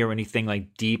to hear anything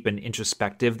like deep and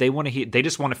introspective. They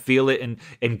just want to feel it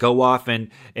and go off and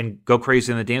go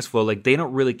crazy on the dance floor. Like they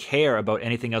don't really care about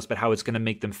anything else but how it's going to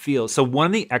make them feel. So one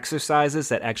of the exercises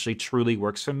that actually truly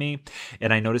works for me,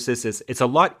 and I notice this, is it's a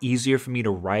lot easier for me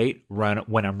to write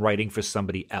when I'm writing for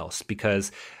somebody else,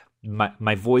 because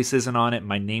my voice isn't on it,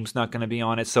 my name's not going to be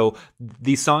on it. So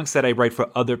these songs that I write for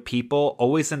other people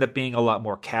always end up being a lot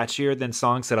more catchier than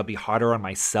songs that'll be harder on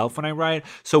myself when I write.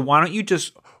 So why don't you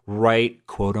just write,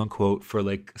 quote unquote, for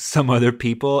like some other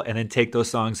people and then take those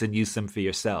songs and use them for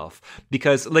yourself?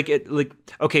 Because like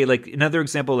another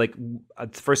example, like the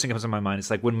first thing that comes to my mind is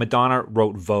like when Madonna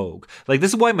wrote Vogue. Like this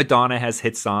is why Madonna has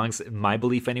hit songs, in my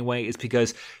belief anyway, is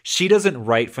because she doesn't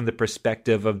write from the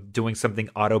perspective of doing something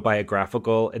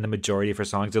autobiographical in the majority of her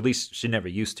songs. At least she never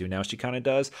used to. Now she kind of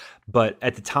does. But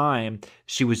at the time,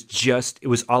 it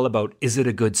was all about, is it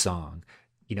a good song?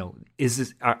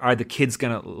 Are the kids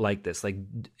gonna like this? Like,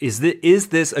 is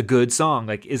this a good song?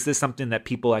 Like, is this something that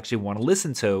people actually want to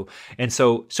listen to? And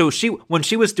so when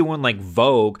she was doing like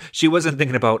Vogue, she wasn't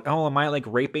thinking about, oh, am I like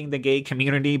raping the gay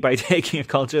community by taking a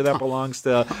culture that belongs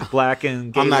to Black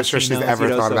and gay? I'm not sure she's ever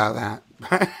thought about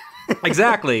that.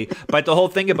 Exactly. But the whole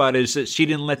thing about it is that she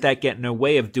didn't let that get in her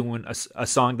way of doing a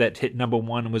song that hit number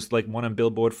one and was like one on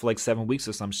Billboard for like 7 weeks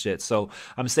or some shit. So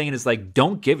I'm saying is like,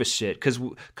 don't give a shit,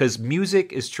 because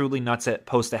music is truly not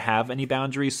supposed to have any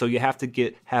boundaries. So you have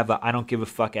to have a I don't give a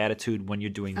fuck attitude when you're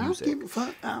doing music. I don't give a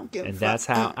fuck. I don't give a fuck. And that's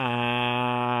how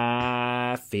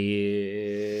I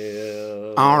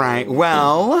feel. All right.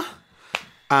 Well,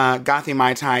 Gothy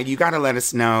Mai Tai, you got to let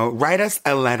us know. Write us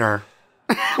a letter.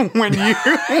 when you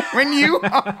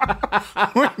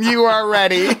are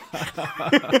ready.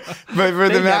 But for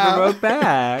the now, wrote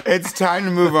back. It's time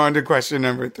to move on to question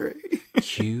number 3.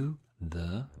 Cue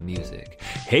the music.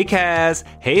 Hey Kaz,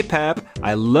 hey Pep,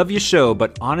 I love your show,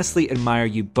 but honestly admire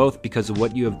you both because of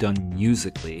what you have done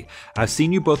musically. I've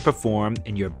seen you both perform,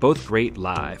 and you're both great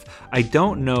live. I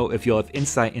don't know if you'll have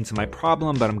insight into my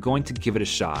problem, but I'm going to give it a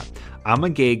shot. I'm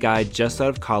a gay guy just out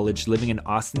of college living in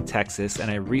Austin, Texas, and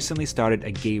I recently started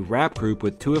a gay rap group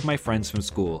with 2 of my friends from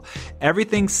school.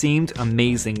 Everything seemed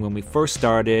amazing when we first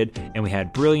started, and we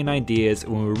had brilliant ideas,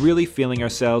 and we were really feeling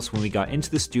ourselves when we got into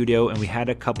the studio and we had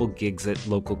a couple gigs at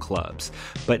local clubs.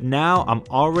 But now I'm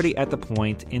already at the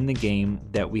point in the game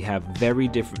that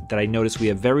I notice we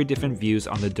have very different views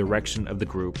on the direction of the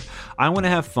group. I want to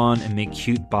have fun and make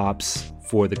cute bops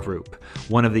for the group.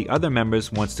 One of the other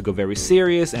members wants to go very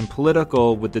serious and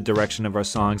political with the direction of our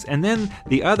songs, and then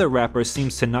the other rapper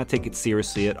seems to not take it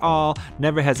seriously at all,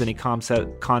 never has any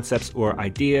concepts or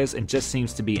ideas, and just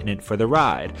seems to be in it for the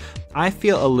ride. I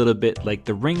feel a little bit like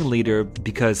the ringleader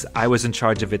because I was in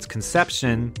charge of its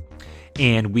conception,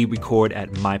 and we record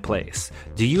at my place.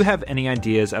 Do you have any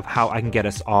ideas of how I can get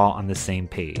us all on the same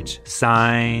page?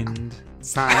 Signed?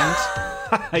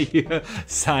 Yeah.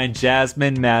 Signed,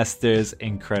 Jasmine Masters,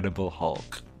 Incredible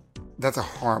Hulk. That's a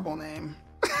horrible name.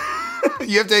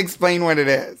 You have to explain what it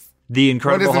is. The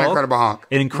Incredible Hulk? What is an Incredible Hulk?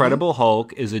 An Incredible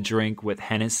Hulk is a drink with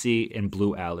Hennessy and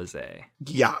Blue Alizé.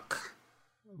 Yuck.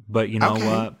 But you know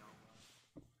what?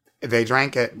 They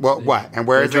drank it. Well, what? And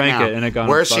where is it now?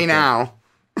 Where is she now?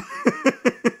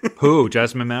 Who?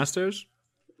 Jasmine Masters?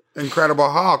 Incredible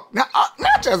Hulk. Not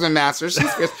Jasmine Masters.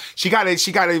 She got a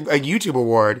YouTube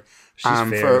award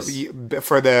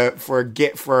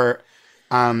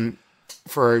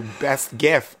for best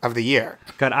GIF of the year.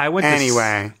 God, I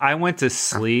went to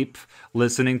sleep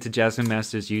listening to Jasmine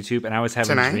Masters YouTube, and I was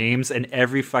having dreams, and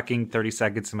every fucking 30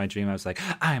 seconds of my dream I was like,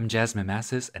 I am Jasmine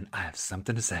Masters and I have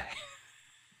something to say.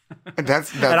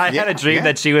 That's and I had a dream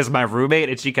that she was my roommate,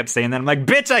 and she kept saying that. I'm like,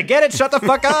 bitch, I get it. Shut the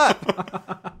fuck up.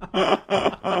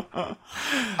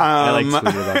 I like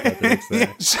tweeted about that the next day.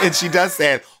 And she does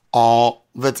say it all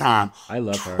the time. I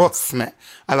love her. Well, Smith.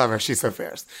 I love her. She's so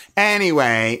fierce.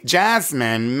 Anyway,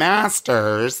 Jasmine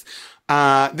Masters.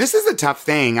 This is a tough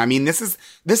thing. I mean, this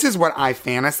is what I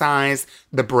fantasize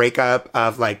the breakup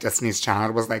of like Destiny's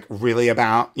Child was like really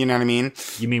about. You know what I mean?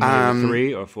 You mean when they were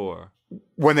 3 or 4?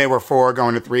 When they were 4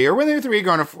 going to 3, or when they were 3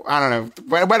 going to 4, I don't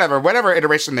know, whatever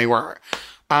iteration they were.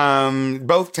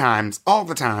 Both times, all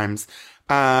the times.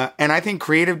 And I think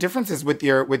creative differences with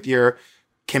your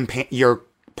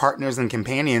partners and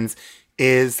companions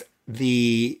is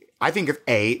I think it's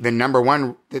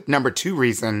the number 2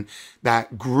 reason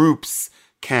that groups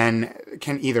can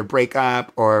either break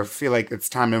up or feel like it's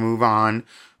time to move on.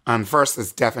 First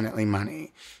is definitely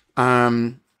money.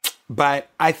 But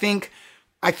I think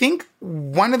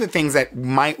one of the things that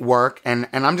might work, and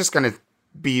I'm just going to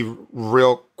be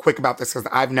real quick about this because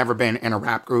I've never been in a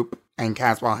rap group and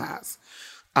Caswell has.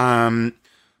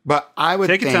 But I would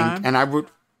think, and I would,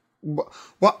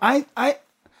 well, I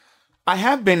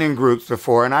have been in groups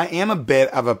before, and I am a bit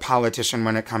of a politician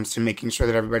when it comes to making sure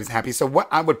that everybody's happy. So what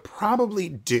I would probably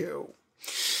do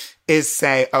is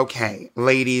say, okay,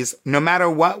 ladies, no matter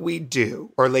what we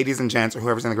do, or ladies and gents, or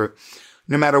whoever's in the group,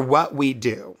 no matter what we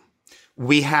do,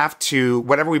 we have to,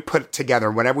 whatever we put together,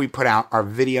 whatever we put out, our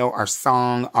video, our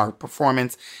song, our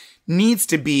performance, needs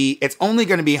to be, it's only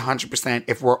going to be 100%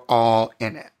 if we're all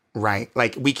in it, right?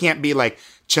 Like, we can't be like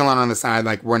chilling on the side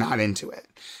like we're not into it.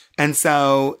 And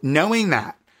so knowing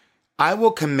that, I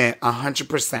will commit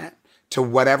 100% to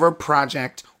whatever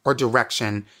project or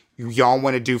direction y'all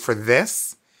want to do for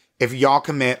this. If y'all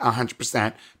commit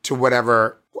 100% to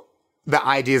whatever the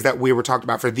ideas that we were talking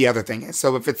about for the other thing is.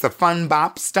 So if it's the fun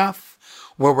bop stuff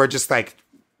where we're just like,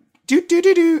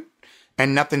 do,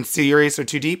 and nothing serious or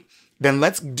too deep, then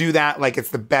let's do that like it's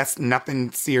the best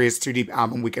nothing serious too deep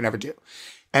album we could ever do.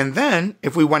 And then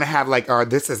if we want to have like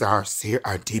this is our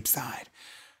deep side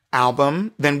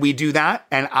album, then we do that,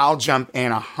 and I'll jump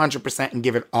in 100% and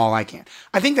give it all I can.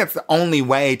 I think that's the only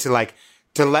way to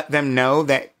let them know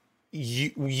that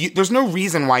you there's no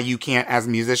reason why you can't, as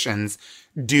musicians,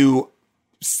 do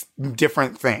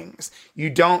different things. You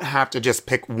don't have to just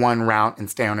pick one route and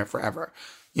stay on it forever,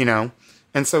 you know?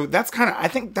 And so I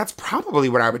think that's probably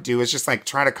what I would do, is just like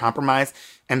try to compromise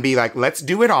and be like, let's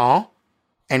do it all.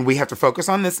 And we have to focus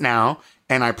on this now.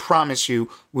 And I promise you,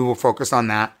 we will focus on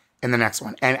that in the next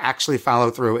one, and actually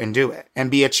follow through and do it and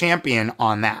be a champion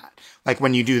on that. Like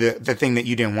when you do the thing that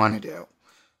you didn't want to do.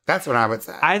 That's what I would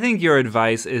say. I think your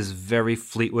advice is very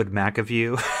Fleetwood Mac of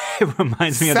you. It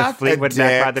reminds me of the Fleetwood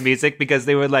Mac about the music, because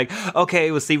they were like, okay,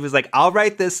 well, Steve was like, I'll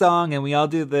write this song and we all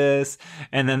do this.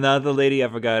 And then the other lady, I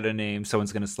forgot her name.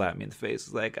 Someone's going to slap me in the face.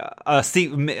 It was like,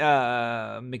 Steve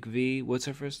McVie. What's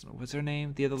her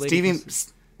name? The other lady?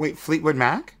 Fleetwood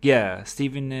Mac? Yeah,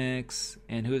 Stevie Nicks.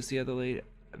 And who is the other lady?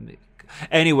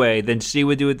 Anyway, then she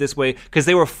would do it this way, because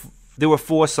there were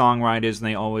 4 songwriters and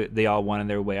they all wanted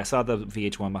their way. I saw the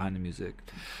VH1 behind the music,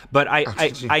 but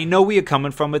I know where you're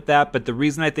coming from with that. But the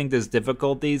reason I think there's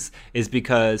difficulties is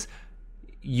because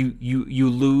you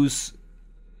lose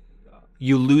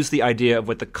the idea of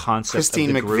what the concept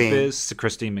of the group is to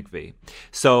Christine McVie.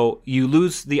 So you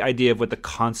lose the idea of what the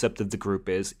concept of the group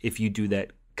is if you do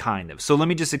that kind of. So let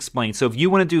me just explain. So if you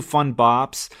want to do fun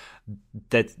bops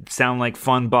that sound like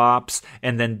fun bops,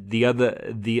 and then the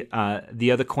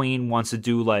other queen wants to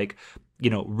do like, you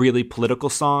know, really political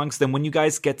songs, then when you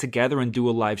guys get together and do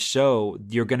a live show,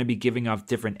 you're going to be giving off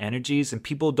different energies, and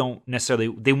people don't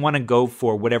necessarily, they want to go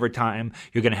for whatever time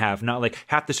you're going to have. Not like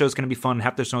half the show is going to be fun,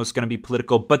 half the show is going to be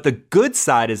political. But the good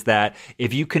side is that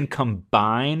if you can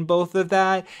combine both of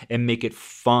that and make it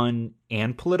fun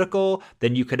and political,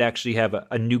 then you could actually have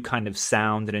a new kind of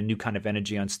sound and a new kind of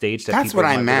energy on stage that that's people what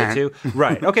I meant to.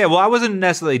 Right. Okay. Well, I wasn't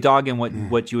necessarily dogging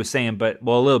what you were saying, but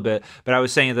a little bit. But I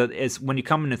was saying that it's when you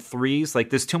come into threes, like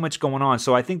there's too much going on.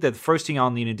 So I think that the first thing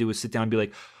y'all need to do is sit down and be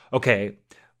like, okay,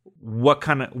 what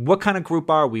kind of group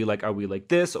are we? Like, are we like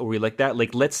this or are we like that?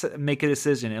 Like, let's make a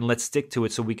decision and let's stick to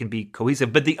it so we can be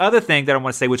cohesive. But the other thing that I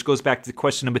want to say, which goes back to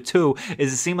question number 2,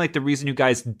 is it seemed like the reason you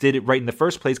guys did it right in the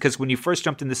first place, because when you first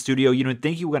jumped in the studio, you didn't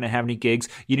think you were going to have any gigs.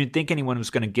 You didn't think anyone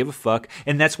was going to give a fuck.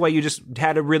 And that's why you just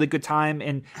had a really good time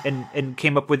and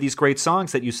came up with these great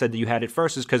songs that you said that you had at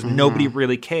first, is because nobody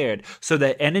really cared. So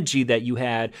that energy that you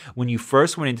had when you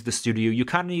first went into the studio, you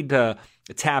kind of need to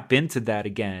tap into that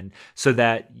again,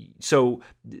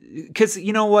 because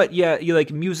you know what, you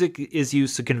like, music is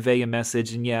used to convey a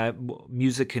message, and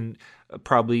music can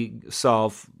probably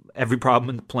solve every problem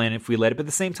on the planet if we let it. But at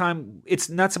the same time, it's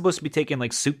not supposed to be taken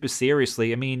like super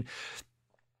seriously. I mean,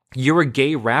 you're a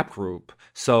gay rap group.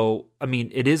 So, I mean,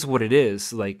 it is what it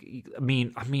is. Like, I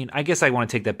mean, I guess I want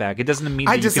to take that back. It doesn't mean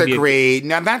that I disagree.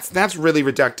 Now, that's really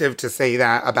reductive to say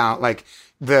that about like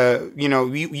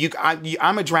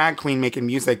I'm a drag queen making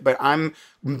music, but I'm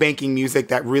making music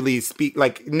that really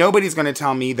like nobody's going to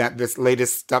tell me that this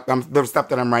latest stuff, the stuff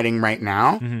that I'm writing right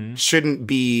now shouldn't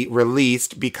be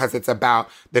released because it's about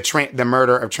the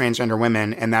murder of transgender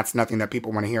women. And that's nothing that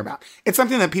people want to hear about. It's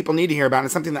something that people need to hear about. And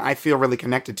it's something that I feel really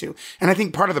connected to. And I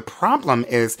think part of the problem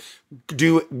is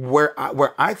where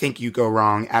I think you go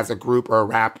wrong as a group or a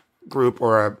rap group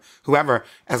or whoever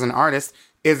as an artist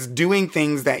is doing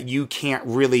things that you can't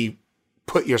really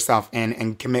put yourself in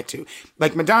and commit to.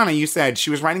 Like Madonna, you said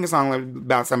she was writing a song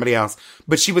about somebody else,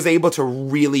 but she was able to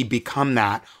really become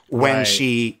that when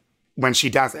she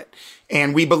does it.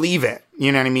 And we believe it.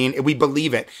 You know what I mean? We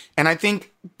believe it. And I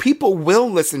think people will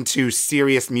listen to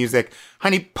serious music.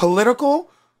 Honey,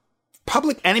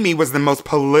 Public Enemy was the most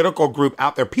political group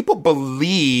out there. People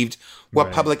believed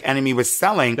what Public Enemy was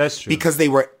selling because they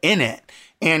were in it.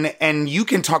 And you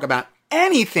can talk about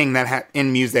anything that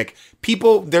in music,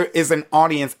 there is an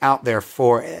audience out there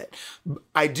for it.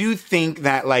 I do think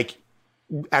that like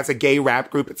as a gay rap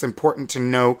group, it's important to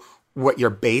know what your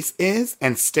base is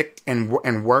and stick and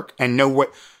work and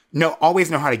always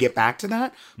know how to get back to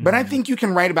that. But I think you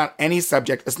can write about any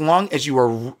subject as long as you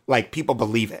are like people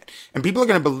believe it, and people are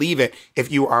going to believe it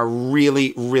if you are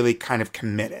really, really kind of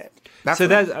committed.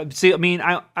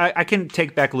 I can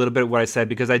take back a little bit of what I said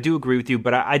because I do agree with you,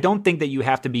 but I don't think that you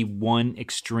have to be one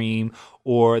extreme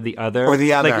or the other. Or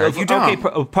the other. Like, if you don't.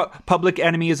 Okay, Public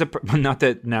Enemy is not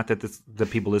that the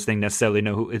people listening necessarily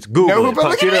know who it's. Google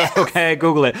it. Okay,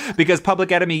 Google it. Because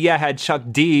Public Enemy, had Chuck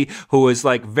D, who was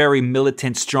like very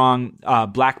militant, strong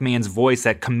black man's voice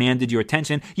that commanded your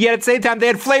attention. Yet at the same time, they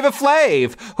had Flavor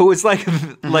Flav, who was like,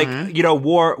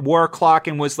 war clock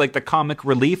and was like the comic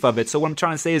relief of it. So what I'm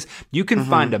trying to say is you can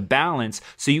find a balance,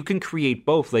 so you can create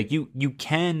both. Like you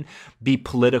can be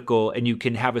political and you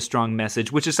can have a strong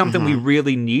message, which is something we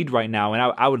really need right now.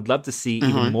 And I would love to see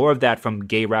even more of that from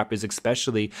gay rappers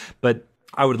especially, but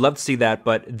I would love to see that.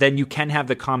 But then you can have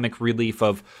the comic relief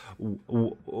of,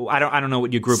 I don't know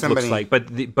what your group looks like,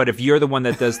 but if you're the one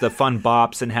that does the fun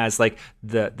bops and has like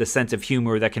the sense of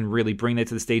humor that can really bring that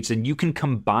to the stage, then you can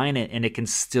combine it and it can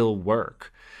still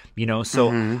work.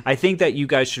 So I think that you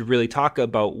guys should really talk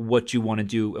about what you want to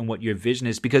do and what your vision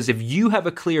is, because if you have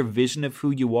a clear vision of who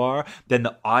you are, then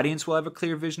the audience will have a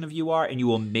clear vision of who you are, and you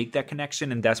will make that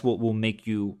connection, and that's what will make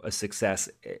you a success.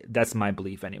 That's my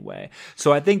belief anyway.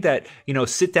 So I think that,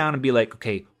 sit down and be like,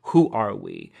 okay, who are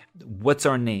we? What's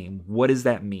our name? What does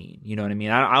that mean? You know what I mean?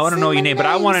 I want to know your name, but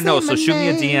I want to know. So shoot me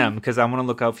a DM because I want to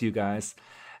look out for you guys.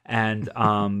 And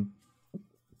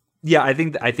yeah, I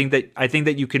think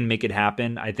that you can make it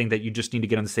happen. I think that you just need to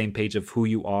get on the same page of who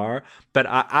you are. But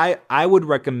I would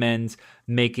recommend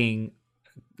making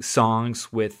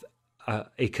songs with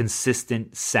a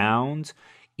consistent sound,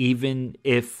 even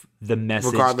if the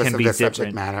message can be different.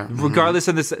 Subject matter. Regardless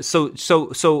of this.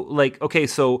 So like, okay,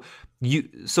 so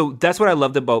that's what I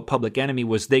loved about Public Enemy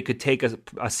was they could take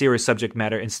a serious subject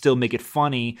matter and still make it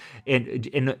funny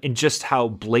and just how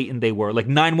blatant they were. Like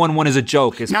 911 is a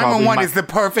joke. 911 is the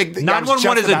perfect.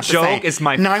 911 is a joke. It's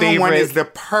my 911 favorite. is the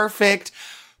perfect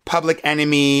Public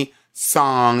Enemy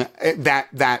song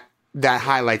that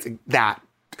highlights that.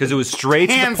 Because it was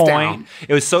straight to the point. Down.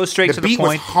 It was so straight to the point. The beat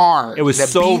was hard. It was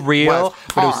so real.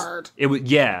 Was hard.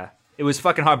 It was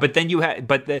fucking hard. But then you had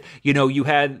Flavor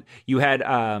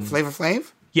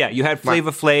Flav? Yeah, you had Flavor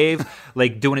Flav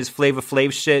like doing his Flavor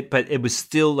Flav shit, but it was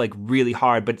still like really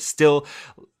hard, but still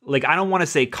like I don't want to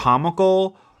say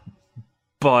comical,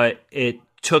 but it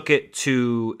took it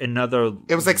to another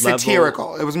It was like level.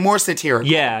 Satirical. It was more satirical.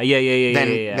 Yeah.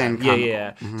 Than comical.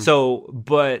 Yeah. Mm-hmm. So,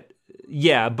 but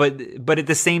at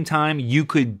the same time you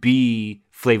could be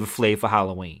Flavor Flav for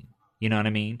Halloween. You know what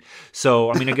I mean? So,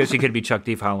 I guess you could be Chuck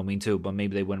D for Halloween too, but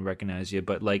maybe they wouldn't recognize you.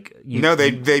 But like,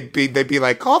 they'd be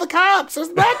like, call the cops! There's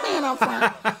a black man out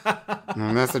front.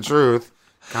 And that's the truth.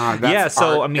 God, that's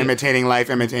art. Imitating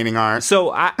life, imitating art.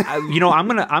 So I'm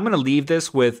gonna leave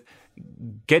this with.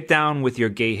 Get down with your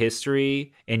gay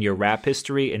history and your rap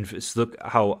history, and just look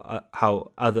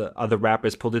how other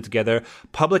rappers pulled it together.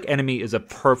 Public Enemy is a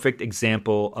perfect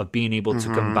example of being able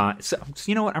to combine. So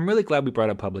you know what? I'm really glad we brought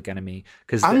up Public Enemy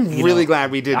because I'm really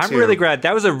glad we did. I'm really glad.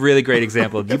 That was a really great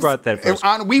example. You brought that first.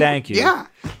 Thank you. Yeah,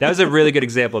 that was a really good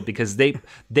example because they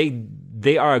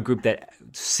are a group that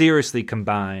seriously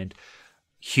combined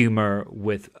humor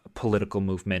with political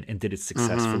movement and did it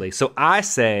successfully. So I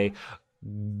say.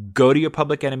 go to your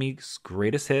Public Enemy's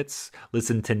greatest hits,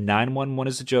 listen to 911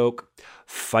 Is a Joke,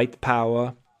 Fight the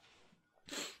Power,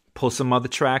 pull some other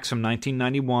tracks from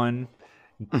 1991,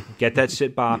 get that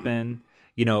shit bopping.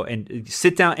 And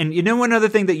sit down. And one other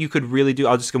thing that you could really do,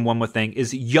 I'll just give one more thing,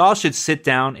 is y'all should sit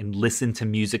down and listen to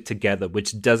music together,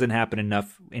 which doesn't happen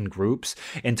enough in groups,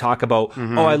 and talk about,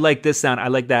 oh, I like this sound, I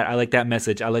like that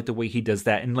message, I like the way he does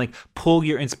that, and like pull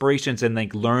your inspirations and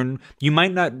like learn. You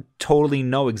might not totally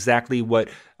know exactly what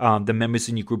the members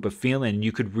in your group are feeling.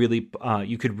 You could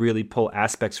really pull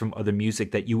aspects from other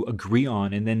music that you agree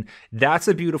on, and then that's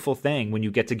a beautiful thing when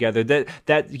you get together. That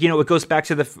it goes back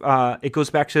to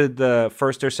the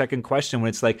first or second question when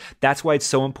it's like, that's why it's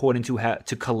so important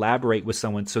to collaborate with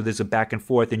someone, so there's a back and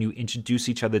forth and you introduce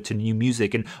each other to new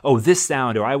music, and this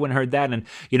sound, or I wouldn't heard that, and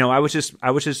I was just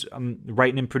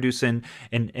writing and producing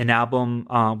an album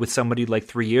with somebody like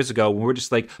 3 years ago, when we're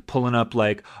just like pulling up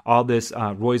like all this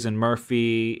Royce and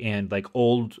Murphy and like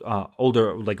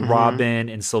older like Robin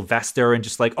and Sylvester, and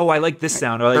just like, oh, I like this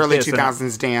sound, or I like early this.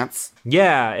 2000s dance.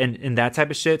 Yeah, and that type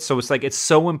of shit. So it's like, it's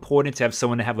so important to have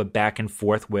someone to have a back and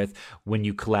forth with when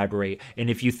you collaborate. And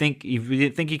if you think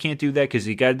you can't do that because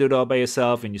you got to do it all by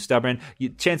yourself and you're stubborn,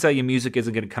 chances are your music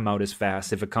isn't going to come out as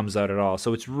fast, if it comes out at all.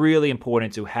 So it's really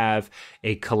important to have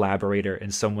a collaborator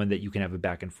and someone that you can have a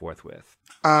back and forth with.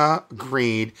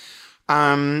 Agreed.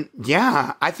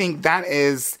 Yeah, I think that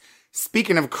is,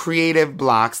 speaking of creative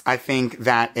blocks, I think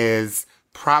that is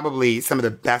probably some of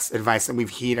the best advice that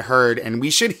we've heard, and we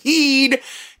should heed.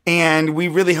 And we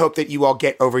really hope that you all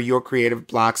get over your creative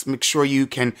blocks. Make sure you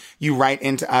write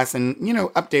into us and,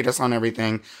 update us on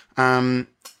everything.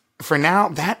 For now,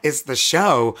 that is the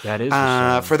show. That is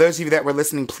the show. For those of you that were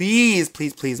listening, please,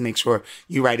 please, please make sure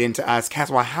you write into us.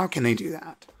 Caswell, how can they do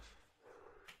that?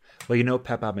 Well,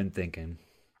 Pep, I've been thinking,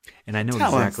 and I know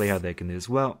exactly how they can do this.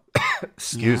 Well,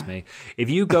 excuse me.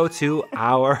 If you go to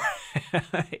our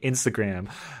Instagram,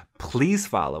 please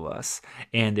follow us.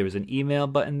 And there is an email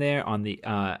button there on the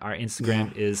our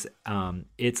Instagram is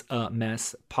It's a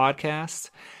Mess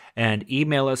Podcast. And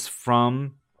email us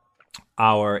from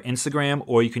our Instagram,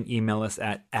 or you can email us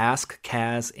at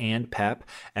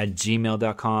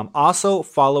askkazandpep@gmail.com. Also,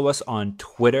 follow us on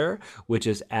Twitter, which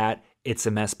is at It's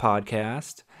a Mess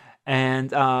Podcast.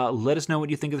 And let us know what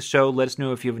you think of the show. Let us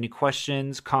know if you have any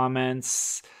questions,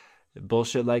 comments,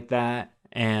 bullshit like that.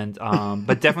 And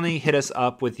but definitely hit us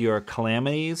up with your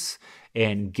calamities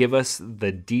and give us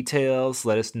the details.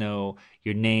 Let us know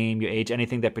your name, your age,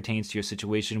 anything that pertains to your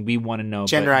situation. We want to know.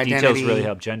 Gender identity. Details really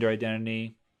help. Gender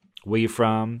identity, where you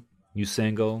from, you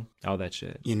single, all that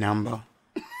shit. Your number.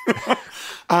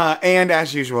 And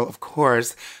as usual, of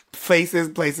course, places,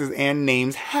 and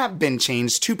names have been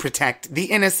changed to protect the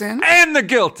innocent and the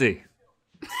guilty.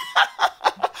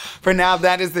 For now,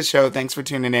 that is the show. Thanks for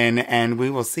tuning in, and we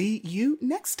will see you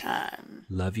next time.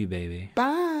 Love you, baby.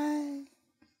 Bye.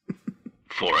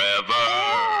 Forever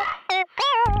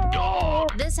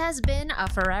Dog. This has been a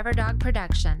Forever Dog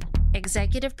production.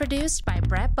 Executive produced by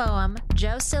Brett Boehm,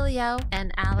 Joe Cilio,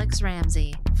 and Alex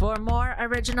Ramsey. For more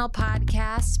original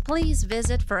podcasts, please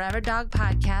visit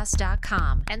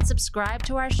foreverdogpodcast.com and subscribe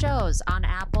to our shows on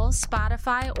Apple,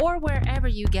 Spotify, or wherever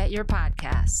you get your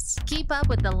podcasts. Keep up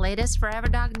with the latest Forever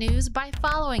Dog news by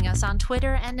following us on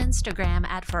Twitter and Instagram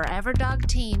at Forever Dog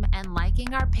Team and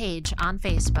liking our page on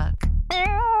Facebook.